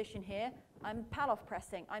squat position here. I'm Palloff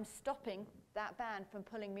pressing. I'm stopping that band from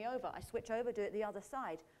pulling me over. I switch over, do it the other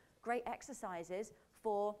side. Great exercises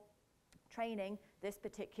for training this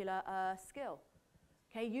particular skill.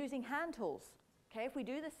 Okay, using hand tools. Okay, if we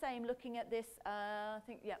do the same, looking at this,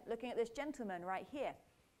 looking at this gentleman right here.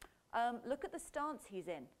 Look at the stance he's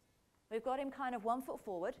in. We've got him kind of 1 foot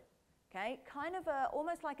forward, okay, kind of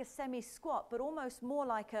almost like a semi-squat, but almost more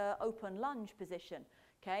like a open lunge position.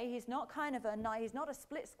 Okay, he's not he's not a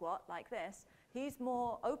split squat like this. He's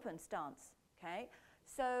more open stance. Okay,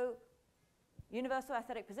 so universal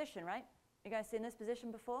athletic position, right? You guys seen this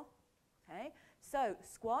position before? Okay, so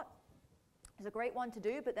squat is a great one to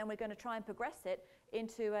do, but then we're going to try and progress it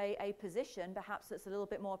into a position perhaps that's a little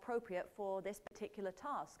bit more appropriate for this particular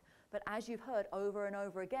task. But as you've heard over and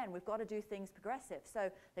over again, we've got to do things progressive. So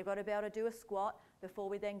they've got to be able to do a squat before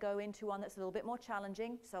we then go into one that's a little bit more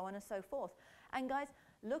challenging, so on and so forth. And guys,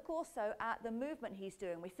 look also at the movement he's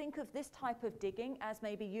doing. We think of this type of digging as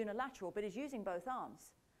maybe unilateral, but he's using both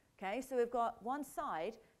arms. Okay, so we've got one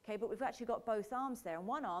side, okay, but we've actually got both arms there, and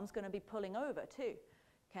one arm's going to be pulling over too.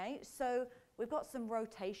 Okay, so we've got some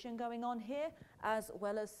rotation going on here, as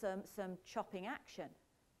well as some chopping action.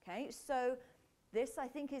 Okay, so this, I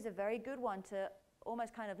think, is a very good one to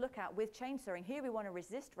almost kind of look at with chainsawing. Here we want to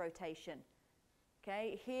resist rotation.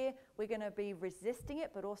 Okay, here we're going to be resisting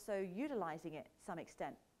it, but also utilizing it to some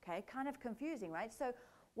extent. Okay, kind of confusing, right? So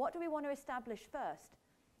what do we want to establish first?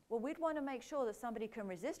 Well, we'd want to make sure that somebody can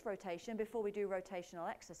resist rotation before we do rotational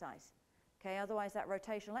exercise. Okay, otherwise that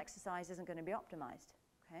rotational exercise isn't going to be optimized.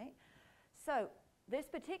 Okay, so this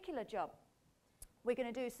particular job, we're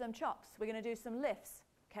going to do some chops. We're going to do some lifts.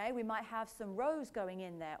 Okay, we might have some rows going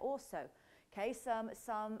in there also. Okay,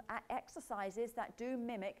 some exercises that do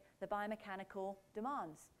mimic the biomechanical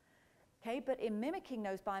demands. Okay, but in mimicking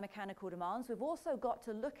those biomechanical demands, we've also got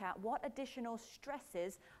to look at what additional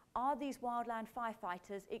stresses are these wildland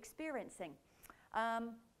firefighters experiencing.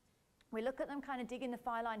 We look at them kind of digging the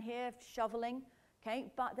fire line here, shoveling,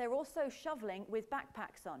 okay, but they're also shoveling with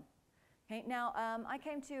backpacks on. Okay, now, I've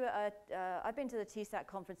been to the TSAC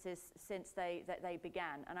conferences since they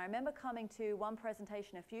began, and I remember coming to one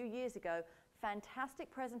presentation a few years ago,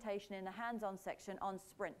 fantastic presentation in the hands-on section on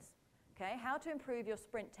sprints, okay, how to improve your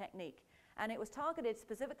sprint technique. And it was targeted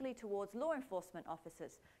specifically towards law enforcement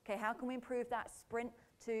officers. Okay, how can we improve that sprint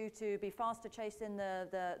to be faster chasing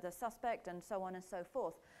the suspect and so on and so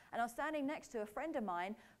forth. And I was standing next to a friend of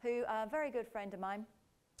mine, a very good friend of mine,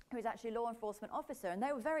 who is actually a law enforcement officer, and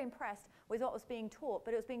they were very impressed with what was being taught,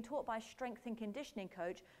 but it was being taught by a strength and conditioning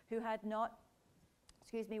coach who had not,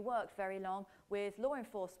 worked very long with law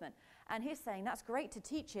enforcement. And he's saying, that's great to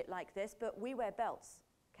teach it like this, but we wear belts.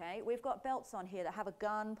 Okay, we've got belts on here that have a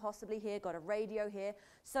gun possibly here, got a radio here.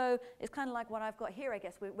 So it's kind of like what I've got here, I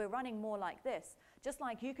guess. We're running more like this. Just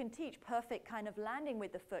like you can teach perfect kind of landing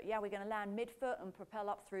with the foot. Yeah, we're going to land mid-foot and propel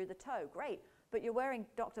up through the toe. Great. But you're wearing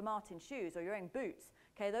Dr. Martens shoes or you're wearing boots.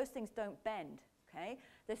 Okay, those things don't bend. Okay,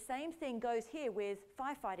 the same thing goes here with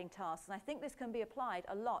firefighting tasks. And I think this can be applied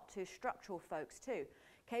a lot to structural folks too.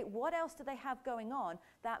 Okay, what else do they have going on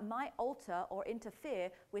that might alter or interfere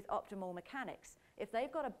with optimal mechanics? If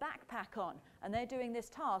they've got a backpack on and they're doing this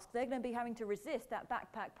task, they're going to be having to resist that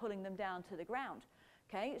backpack pulling them down to the ground.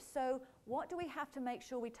 Okay, so what do we have to make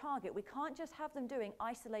sure we target? We can't just have them doing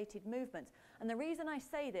isolated movements. And the reason I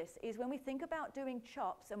say this is when we think about doing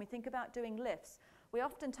chops and we think about doing lifts, we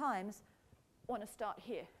oftentimes want to start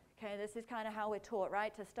here. Okay, this is kind of how we're taught,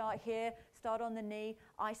 right? To start here, start on the knee,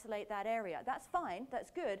 isolate that area. That's fine,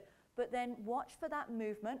 that's good, but then watch for that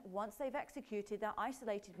movement. Once they've executed that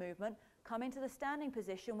isolated movement, come into the standing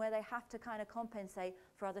position where they have to kind of compensate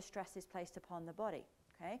for other stresses placed upon the body.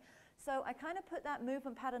 Okay, so I kind of put that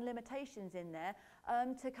movement pattern limitations in there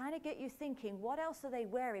to kind of get you thinking, what else are they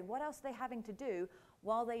wearing? What else are they having to do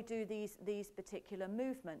while they do these particular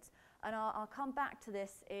movements? And I'll come back to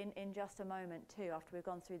this in just a moment too, after we've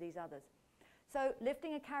gone through these others. So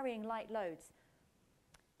lifting and carrying light loads.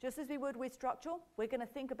 Just as we would with structural, we're going to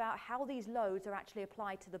think about how these loads are actually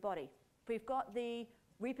applied to the body. We've got the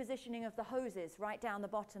repositioning of the hoses right down the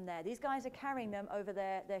bottom there. These guys are carrying them over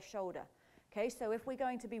their shoulder. Okay, so if we're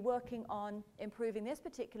going to be working on improving this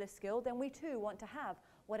particular skill, then we too want to have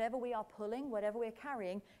whatever we are pulling, whatever we're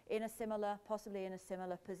carrying in a similar, possibly in a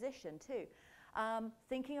similar position too.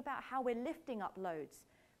 thinking about how we're lifting up loads.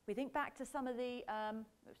 We think back to some of the,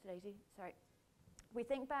 we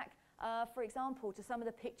think back, for example, to some of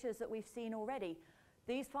the pictures that we've seen already.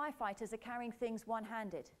 These firefighters are carrying things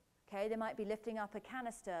one-handed. Okay, they might be lifting up a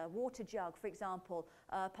canister, water jug, for example,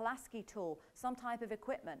 a Pulaski tool, some type of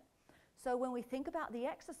equipment. So when we think about the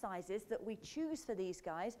exercises that we choose for these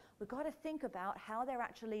guys, we've got to think about how they're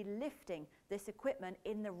actually lifting this equipment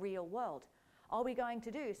in the real world. Are we going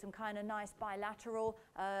to do some kind of nice bilateral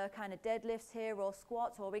kind of deadlifts here or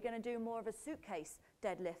squats, or are we going to do more of a suitcase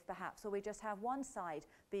deadlift perhaps, or we just have one side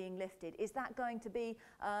being lifted? Is that going to be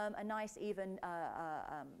a nice even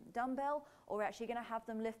dumbbell, or we're actually going to have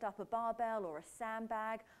them lift up a barbell or a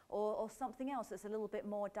sandbag or something else that's a little bit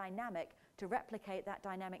more dynamic to replicate that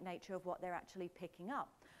dynamic nature of what they're actually picking up?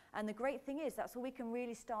 And the great thing is that's where we can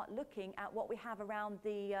really start looking at what we have around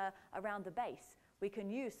the base. We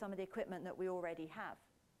can use some of the equipment that we already have.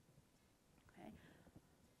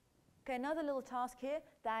 Okay, another little task here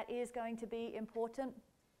that is going to be important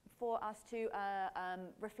for us to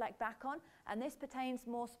reflect back on, and this pertains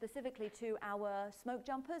more specifically to our smoke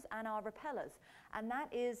jumpers and our rappellers, and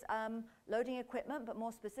that is loading equipment, but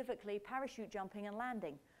more specifically parachute jumping and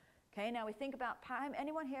landing. Okay, now we think about,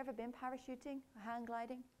 anyone here ever been parachuting, hang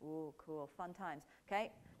gliding? Oh, cool, fun times.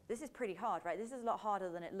 Okay, this is pretty hard, right? This is a lot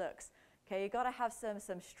harder than it looks. Okay, you've got to have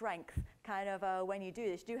some strength kind of when you do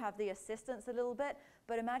this. You do have the assistance a little bit,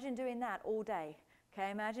 but imagine doing that all day.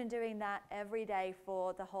 Okay, imagine doing that every day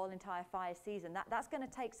for the whole entire fire season. That's going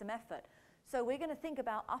to take some effort. So we're going to think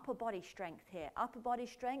about upper body strength here, upper body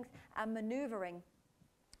strength and maneuvering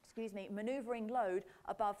load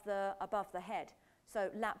above the head. So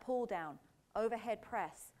lat pull down, overhead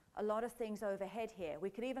press, a lot of things overhead here. We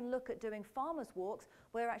could even look at doing farmer's walks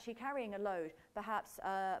where we're actually carrying a load, perhaps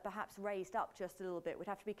raised up just a little bit. We'd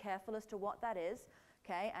have to be careful as to what that is,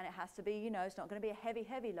 okay? And it has to be, you know, it's not going to be a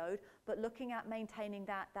heavy load, but looking at maintaining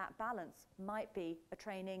that balance might be a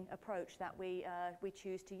training approach that we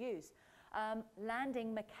choose to use.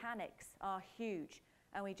 Landing mechanics are huge.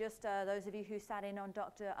 And we just, those of you who sat in on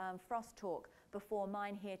Dr. Frost's talk before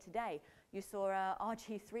mine here today, you saw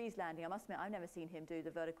RG3's landing. I must admit, I've never seen him do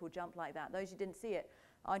the vertical jump like that. Those who didn't see it,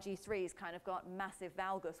 RG3's kind of got massive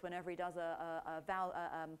valgus whenever he does a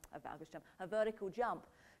vertical jump.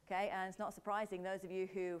 Okay, and it's not surprising, those of you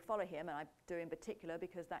who follow him, and I do in particular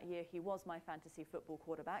because that year he was my fantasy football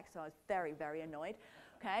quarterback, so I was very, very annoyed.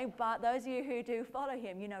 Okay, but those of you who do follow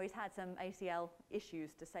him, you know he's had some ACL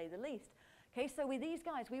issues, to say the least. Okay, so with these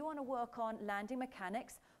guys, we want to work on landing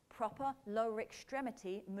mechanics, proper lower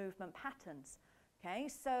extremity movement patterns. Okay,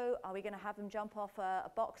 so are we going to have them jump off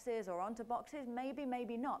boxes or onto boxes? Maybe,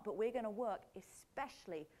 maybe not, but we're going to work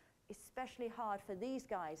especially hard for these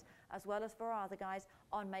guys, as well as for our other guys,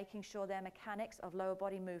 on making sure their mechanics of lower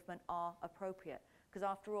body movement are appropriate. Because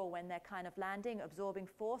after all, when they're kind of landing, absorbing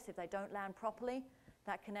force, if they don't land properly,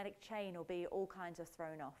 that kinetic chain will be all kinds of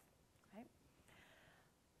thrown off.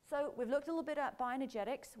 So we've looked a little bit at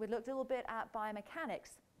bioenergetics, we've looked a little bit at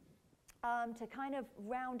biomechanics to kind of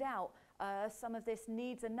round out some of this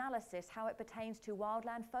needs analysis, how it pertains to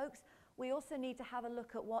wildland folks. We also need to have a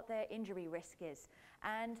look at what their injury risk is.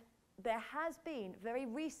 And there has been, very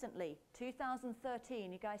recently,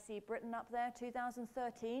 2013, you guys see Britain up there,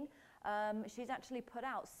 2013, she's actually put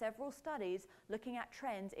out several studies looking at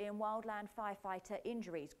trends in wildland firefighter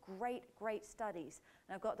injuries. Great studies.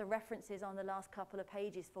 And I've got the references on the last couple of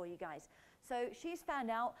pages for you guys. So she's found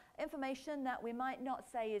out information that we might not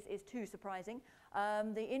say is too surprising.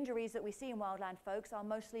 The injuries that we see in wildland folks are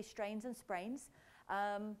mostly strains and sprains.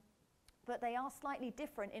 But they are slightly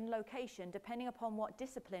different in location depending upon what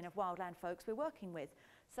discipline of wildland folks we're working with.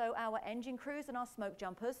 So our engine crews and our smoke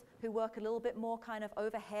jumpers, who work a little bit more kind of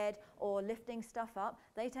overhead or lifting stuff up,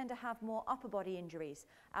 they tend to have more upper body injuries.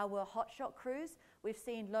 Our hotshot crews, we've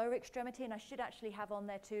seen lower extremity, and I should actually have on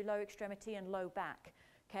there too, low extremity and low back.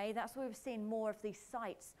 Okay, that's where we've seen more of the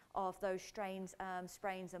sites of those strains,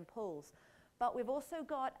 sprains and pulls. But we've also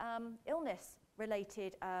got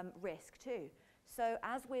illness-related risk too. So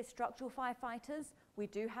as with structural firefighters, we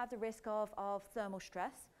do have the risk of thermal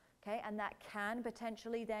stress, okay, and that can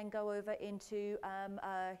potentially then go over into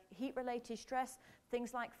heat-related stress,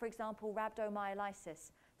 things like, for example,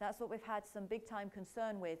 rhabdomyolysis. That's what we've had some big-time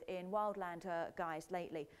concern with in wildland guys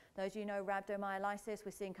lately. Those of you know rhabdomyolysis,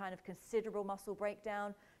 we're seeing kind of considerable muscle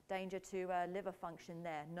breakdown, danger to liver function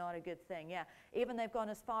there, not a good thing, yeah. Even they've gone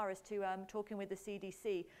as far as to talking with the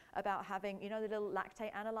CDC about having, you know, the little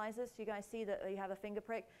lactate analyzers. You guys see that you have a finger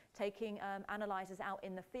prick, taking analyzers out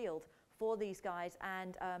in the field for these guys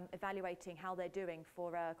and evaluating how they're doing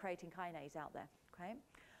for creatine kinase out there, okay?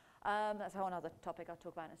 That's a whole other topic I'll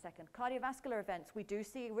talk about in a second. Cardiovascular events, we do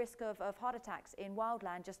see risk of heart attacks in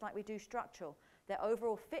wildland, just like we do structural. Their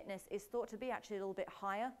overall fitness is thought to be actually a little bit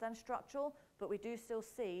higher than structural, but we do still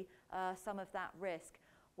see some of that risk.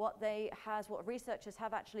 What researchers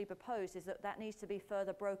have actually proposed is that needs to be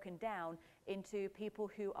further broken down into people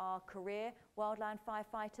who are career wildland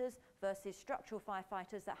firefighters versus structural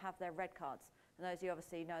firefighters that have their red cards. And those of you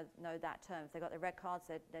obviously know that term. If they've got their red cards,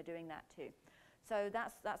 they're doing that too. So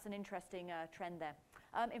that's an interesting trend there.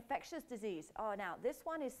 Infectious disease. Oh, now this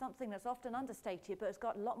one is something that's often understated, but it's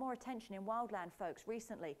got a lot more attention in wildland folks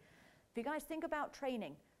recently. If you guys think about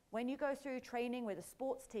training, when you go through training with a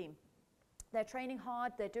sports team, they're training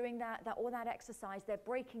hard, they're doing all that exercise, they're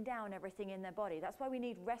breaking down everything in their body. That's why we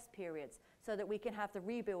need rest periods, so that we can have the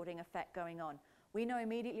rebuilding effect going on. We know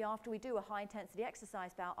immediately after we do a high intensity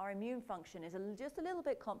exercise bout, our immune function is just a little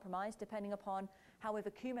bit compromised depending upon how we've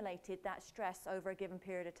accumulated that stress over a given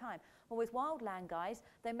period of time. Well, with wildland guys,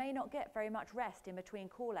 they may not get very much rest in between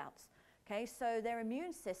call-outs. Okay, so their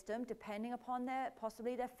immune system, depending upon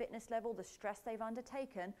possibly their fitness level, the stress they've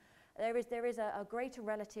undertaken, there is a greater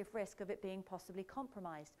relative risk of it being possibly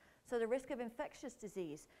compromised. So the risk of infectious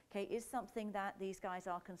disease, okay, is something that these guys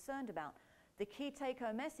are concerned about. The key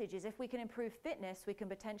take-home message is if we can improve fitness, we can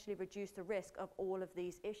potentially reduce the risk of all of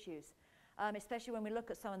these issues, especially when we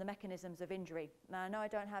look at some of the mechanisms of injury. Now, I know I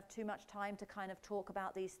don't have too much time to kind of talk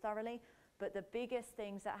about these thoroughly, but the biggest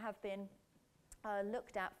things that have been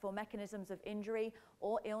looked at for mechanisms of injury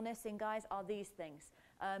or illness in guys are these things.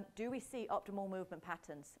 Do we see optimal movement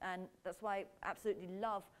patterns? And that's why I absolutely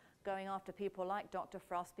love going after people like Dr.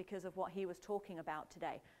 Frost because of what he was talking about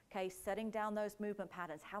today. Okay, setting down those movement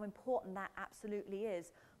patterns, how important that absolutely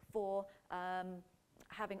is for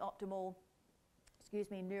having optimal,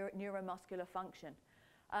 neuromuscular function.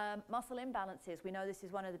 Muscle imbalances, we know this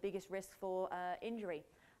is one of the biggest risks for injury.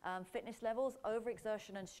 Fitness levels,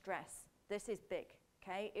 overexertion and stress. This is big.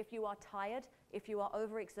 Okay, if you are tired, if you are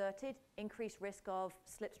overexerted, increased risk of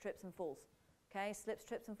slips, trips, and falls. Okay, slips,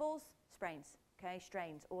 trips, and falls, sprains. Okay,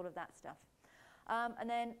 strains, all of that stuff. And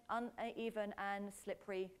then uneven and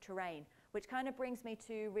slippery terrain, which kind of brings me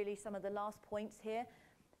to really some of the last points here,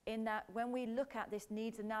 in that when we look at this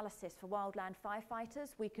needs analysis for wildland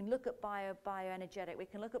firefighters, we can look at bioenergetic, we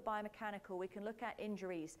can look at biomechanical, we can look at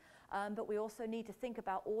injuries, but we also need to think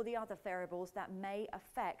about all the other variables that may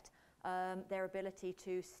affect their ability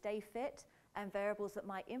to stay fit, and variables that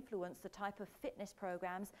might influence the type of fitness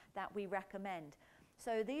programs that we recommend.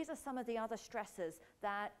 So these are some of the other stressors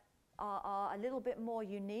that are a little bit more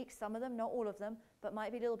unique, some of them, not all of them, but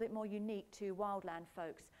might be a little bit more unique to wildland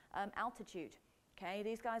folks. Altitude, okay,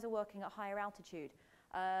 these guys are working at higher altitude.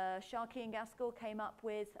 Sharkey and Gaskell came up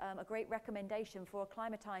with a great recommendation for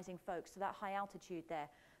acclimatizing folks to that high altitude there.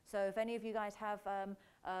 So if any of you guys have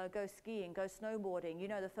go skiing, go snowboarding, you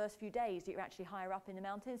know the first few days that you're actually higher up in the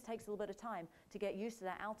mountains takes a little bit of time to get used to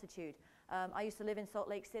that altitude. I used to live in Salt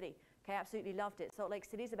Lake City. Okay, absolutely loved it. Salt Lake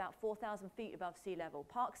City is about 4,000 feet above sea level.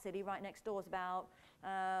 Park City, right next door, is about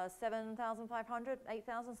 7,500,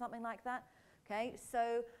 8,000, something like that. Okay,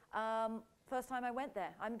 so first time I went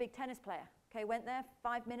there, I'm a big tennis player. Okay, went there,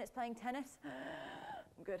 5 minutes playing tennis.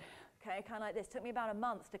 Good. Okay, kind of like this. Took me about a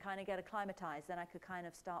month to kind of get acclimatized, then I could kind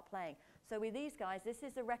of start playing. So with these guys, this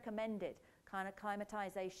is a recommended kind of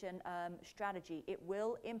acclimatization strategy. It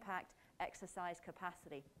will impact exercise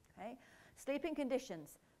capacity. Okay, sleeping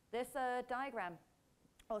conditions. This diagram,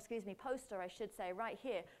 or excuse me, poster, I should say, right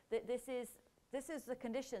here. This is the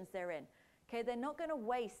conditions they're in. Okay, they're not going to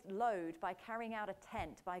waste load by carrying out a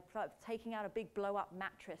tent, by taking out a big blow-up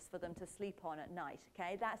mattress for them to sleep on at night.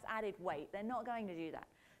 Okay, that's added weight. They're not going to do that.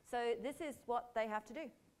 So this is what they have to do.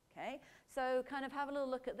 Okay, so kind of have a little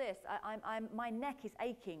look at this. My neck is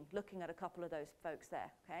aching looking at a couple of those folks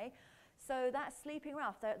there. Okay, so that's sleeping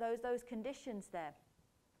rough. Those conditions there.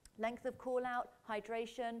 Length of call out,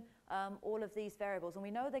 hydration, all of these variables. And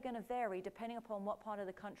we know they're going to vary depending upon what part of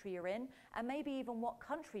the country you're in, and maybe even what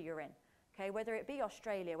country you're in. Okay, whether it be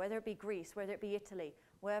Australia, whether it be Greece, whether it be Italy,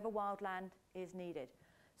 wherever wildland is needed.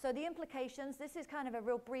 So the implications, this is kind of a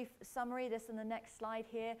real brief summary, this in the next slide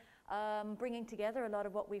here, bringing together a lot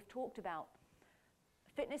of what we've talked about.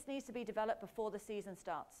 Fitness needs to be developed before the season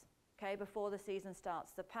starts. Okay, before the season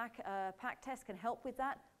starts. The PAC test can help with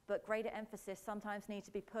that, but greater emphasis sometimes needs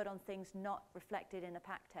to be put on things not reflected in the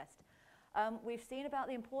PAC test. We've seen about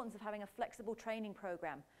the importance of having a flexible training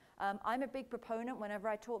program. I'm a big proponent whenever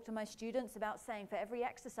I talk to my students about saying for every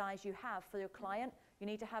exercise you have for your client, you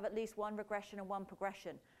need to have at least one regression and one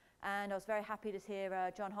progression. And I was very happy to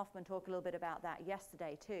hear John Hoffman talk a little bit about that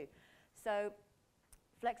yesterday too. So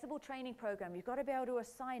Flexible training program, you've got to be able to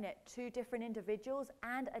assign it to different individuals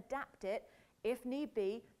and adapt it, if need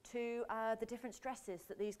be, to the different stresses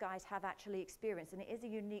that these guys have actually experienced. And it is a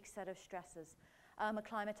unique set of stresses.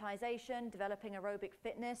 Acclimatization, developing aerobic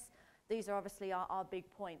fitness, these are obviously our big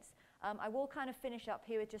points. I will kind of finish up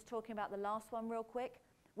here with just talking about the last one real quick.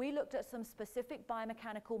 We looked at some specific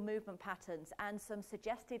biomechanical movement patterns and some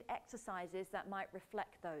suggested exercises that might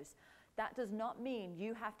reflect those. That does not mean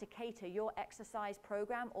you have to cater your exercise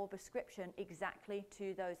program or prescription exactly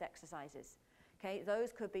to those exercises. Okay,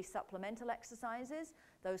 those could be supplemental exercises.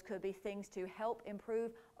 Those could be things to help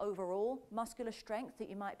improve overall muscular strength that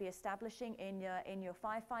you might be establishing in your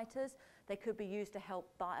firefighters. They could be used to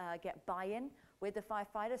help get buy-in with the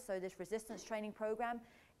firefighters. So this resistance training program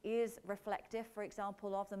is reflective, for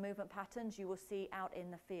example, of the movement patterns you will see out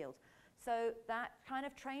in the field. So that kind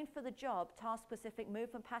of trained for the job, task-specific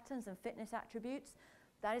movement patterns and fitness attributes,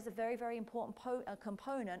 that is a very, very important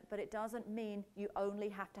component, but it doesn't mean you only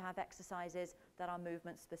have to have exercises that are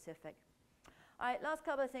movement-specific. All right, last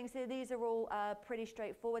couple of things here. These are all pretty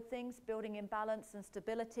straightforward things, building in balance and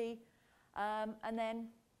stability. And then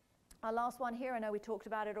our last one here, I know we talked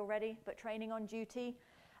about it already, but training on duty.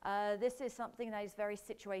 This is something that is very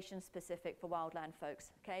situation-specific for wildland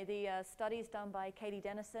folks. Okay, the studies done by Katie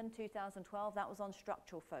Dennison, 2012, that was on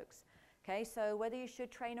structural folks. Okay, so whether you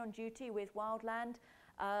should train on duty with wildland,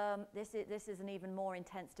 this is an even more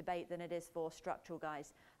intense debate than it is for structural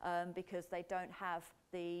guys, because they don't have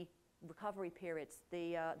the recovery periods,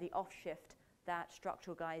 the off shift that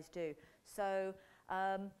structural guys do. So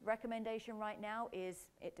recommendation right now is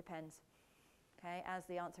it depends, okay, as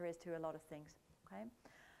the answer is to a lot of things. Okay.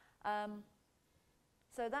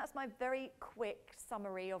 So that's my very quick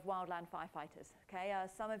summary of wildland firefighters. Okay,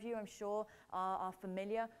 some of you, I'm sure, are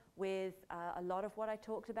familiar with a lot of what I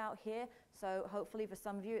talked about here. So hopefully for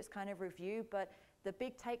some of you, it's kind of review. But the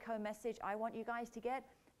big take-home message I want you guys to get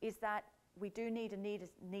is that we do need a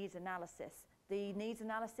needs analysis. The needs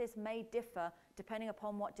analysis may differ depending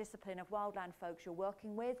upon what discipline of wildland folks you're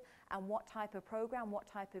working with and what type of program, what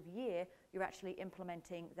type of year you're actually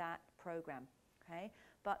implementing that program. Okay.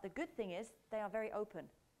 But the good thing is they are very open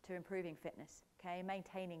to improving fitness, okay,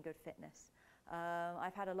 maintaining good fitness.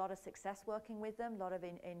 I've had a lot of success working with them, a lot of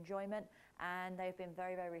enjoyment, and they've been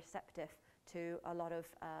very, very receptive to a lot of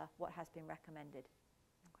what has been recommended.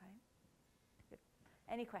 Okay. Good.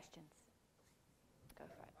 Any questions? Go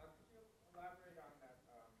for it. Could you elaborate on that,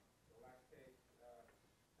 the lactate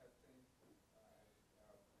testing to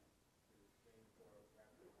screen for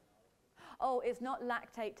rapid analysis? Oh, it's not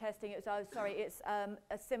lactate testing. It's, oh, sorry, it's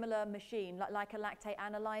a similar machine, like a lactate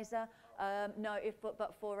analyzer. No,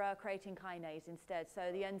 but for creatine kinase instead.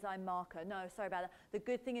 So the enzyme marker. No, sorry about that. The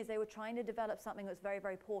good thing is they were trying to develop something that's very,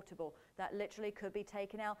 very portable, that literally could be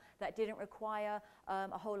taken out, that didn't require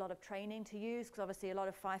a whole lot of training to use, because obviously a lot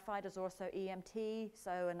of firefighters are also EMT,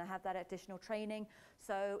 so, and they have that additional training.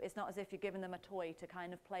 So it's not as if you're giving them a toy to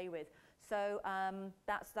kind of play with. So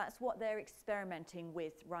that's what they're experimenting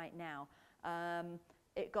with right now.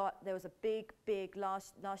 There was a big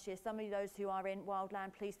last year. Some of those who are in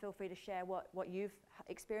wildland, please feel free to share what you've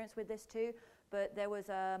experienced with this too. But there was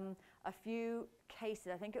a few cases,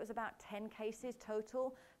 I think it was about 10 cases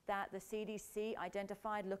total, that the CDC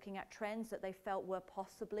identified looking at trends that they felt were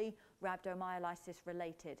possibly rhabdomyolysis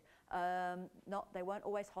related. They weren't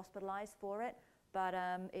always hospitalized for it, but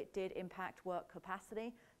it did impact work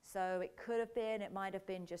capacity. So it could have been, it might have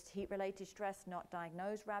been just heat-related stress, not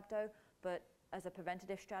diagnosed rhabdo, but as a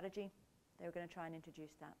preventative strategy, they were going to try and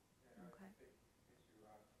introduce that. Yeah, okay. The big issue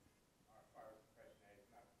on our fire suppression aid,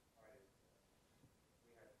 not quite as,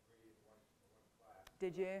 we had 3 in one class.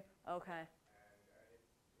 Did you? Okay. And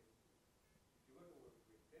if you look at what we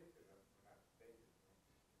did to them, or not basically,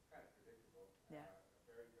 it's kind of predictable. Yeah. A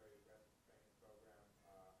very, very aggressive training program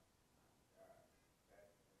that in a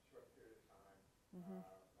short period of time, a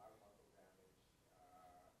lot of muscle damage,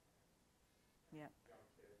 Yeah. young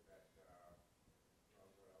kids that,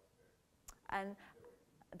 what else they're And doing.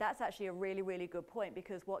 that's actually a really, really good point,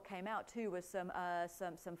 because what came out too was some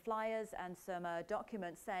flyers and some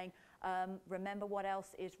documents saying, remember what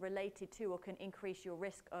else is related to or can increase your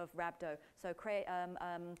risk of rhabdo. So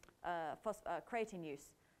creatine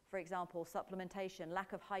use, for example, supplementation,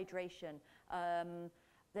 lack of hydration.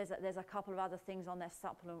 There's a couple of other things on there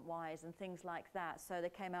supplement-wise and things like that. So they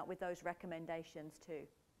came out with those recommendations too.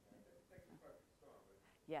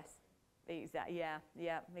 Yes, exactly. Yeah,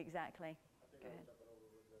 exactly. Go ahead. Jumping over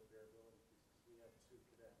with the variability pieces. We had 2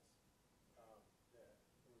 cadets that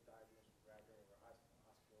were diagnosed with rhabdo and were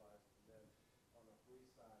hospitalized. And then on the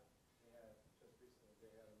police side, they had just recently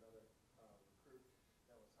they had another recruit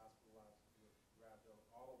that was hospitalized with rhabdo,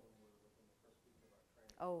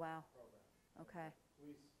 Oh, wow. program. Okay.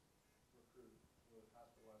 Police recruit was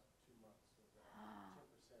hospitalized for 2 months, so that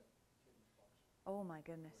 10% kidney function Oh, my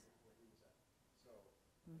goodness. where he was at. So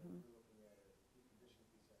you know, we were looking at a deconditioning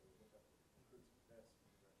piece that we look up to recruit some vets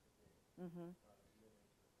for the rest of the game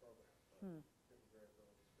into the program. But different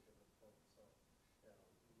variabilities for different folks. So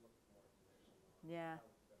we're looking for more information on Yeah. how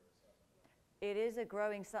we can better assess that. It is a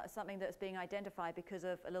growing something that's being identified because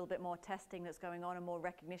of a little bit more testing that's going on and more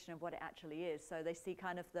recognition of what it actually is. So they see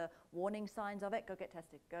kind of the warning signs of it. Go get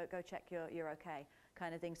tested. Go check you're okay,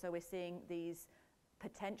 kind of thing. So we're seeing these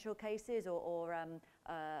potential cases or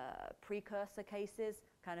precursor cases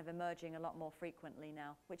kind of emerging a lot more frequently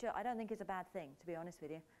now, which I don't think is a bad thing, to be honest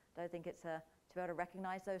with you. I don't think it's to be able to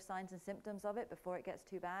recognize those signs and symptoms of it before it gets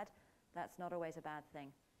too bad. That's not always a bad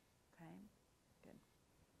thing. Okay.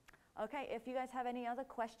 Okay, if you guys have any other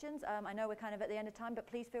questions, I know we're kind of at the end of time, but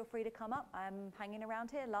please feel free to come up. I'm hanging around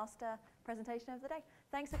here. Last presentation of the day.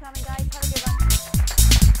 Thanks for coming, guys. Have a good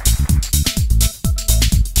one.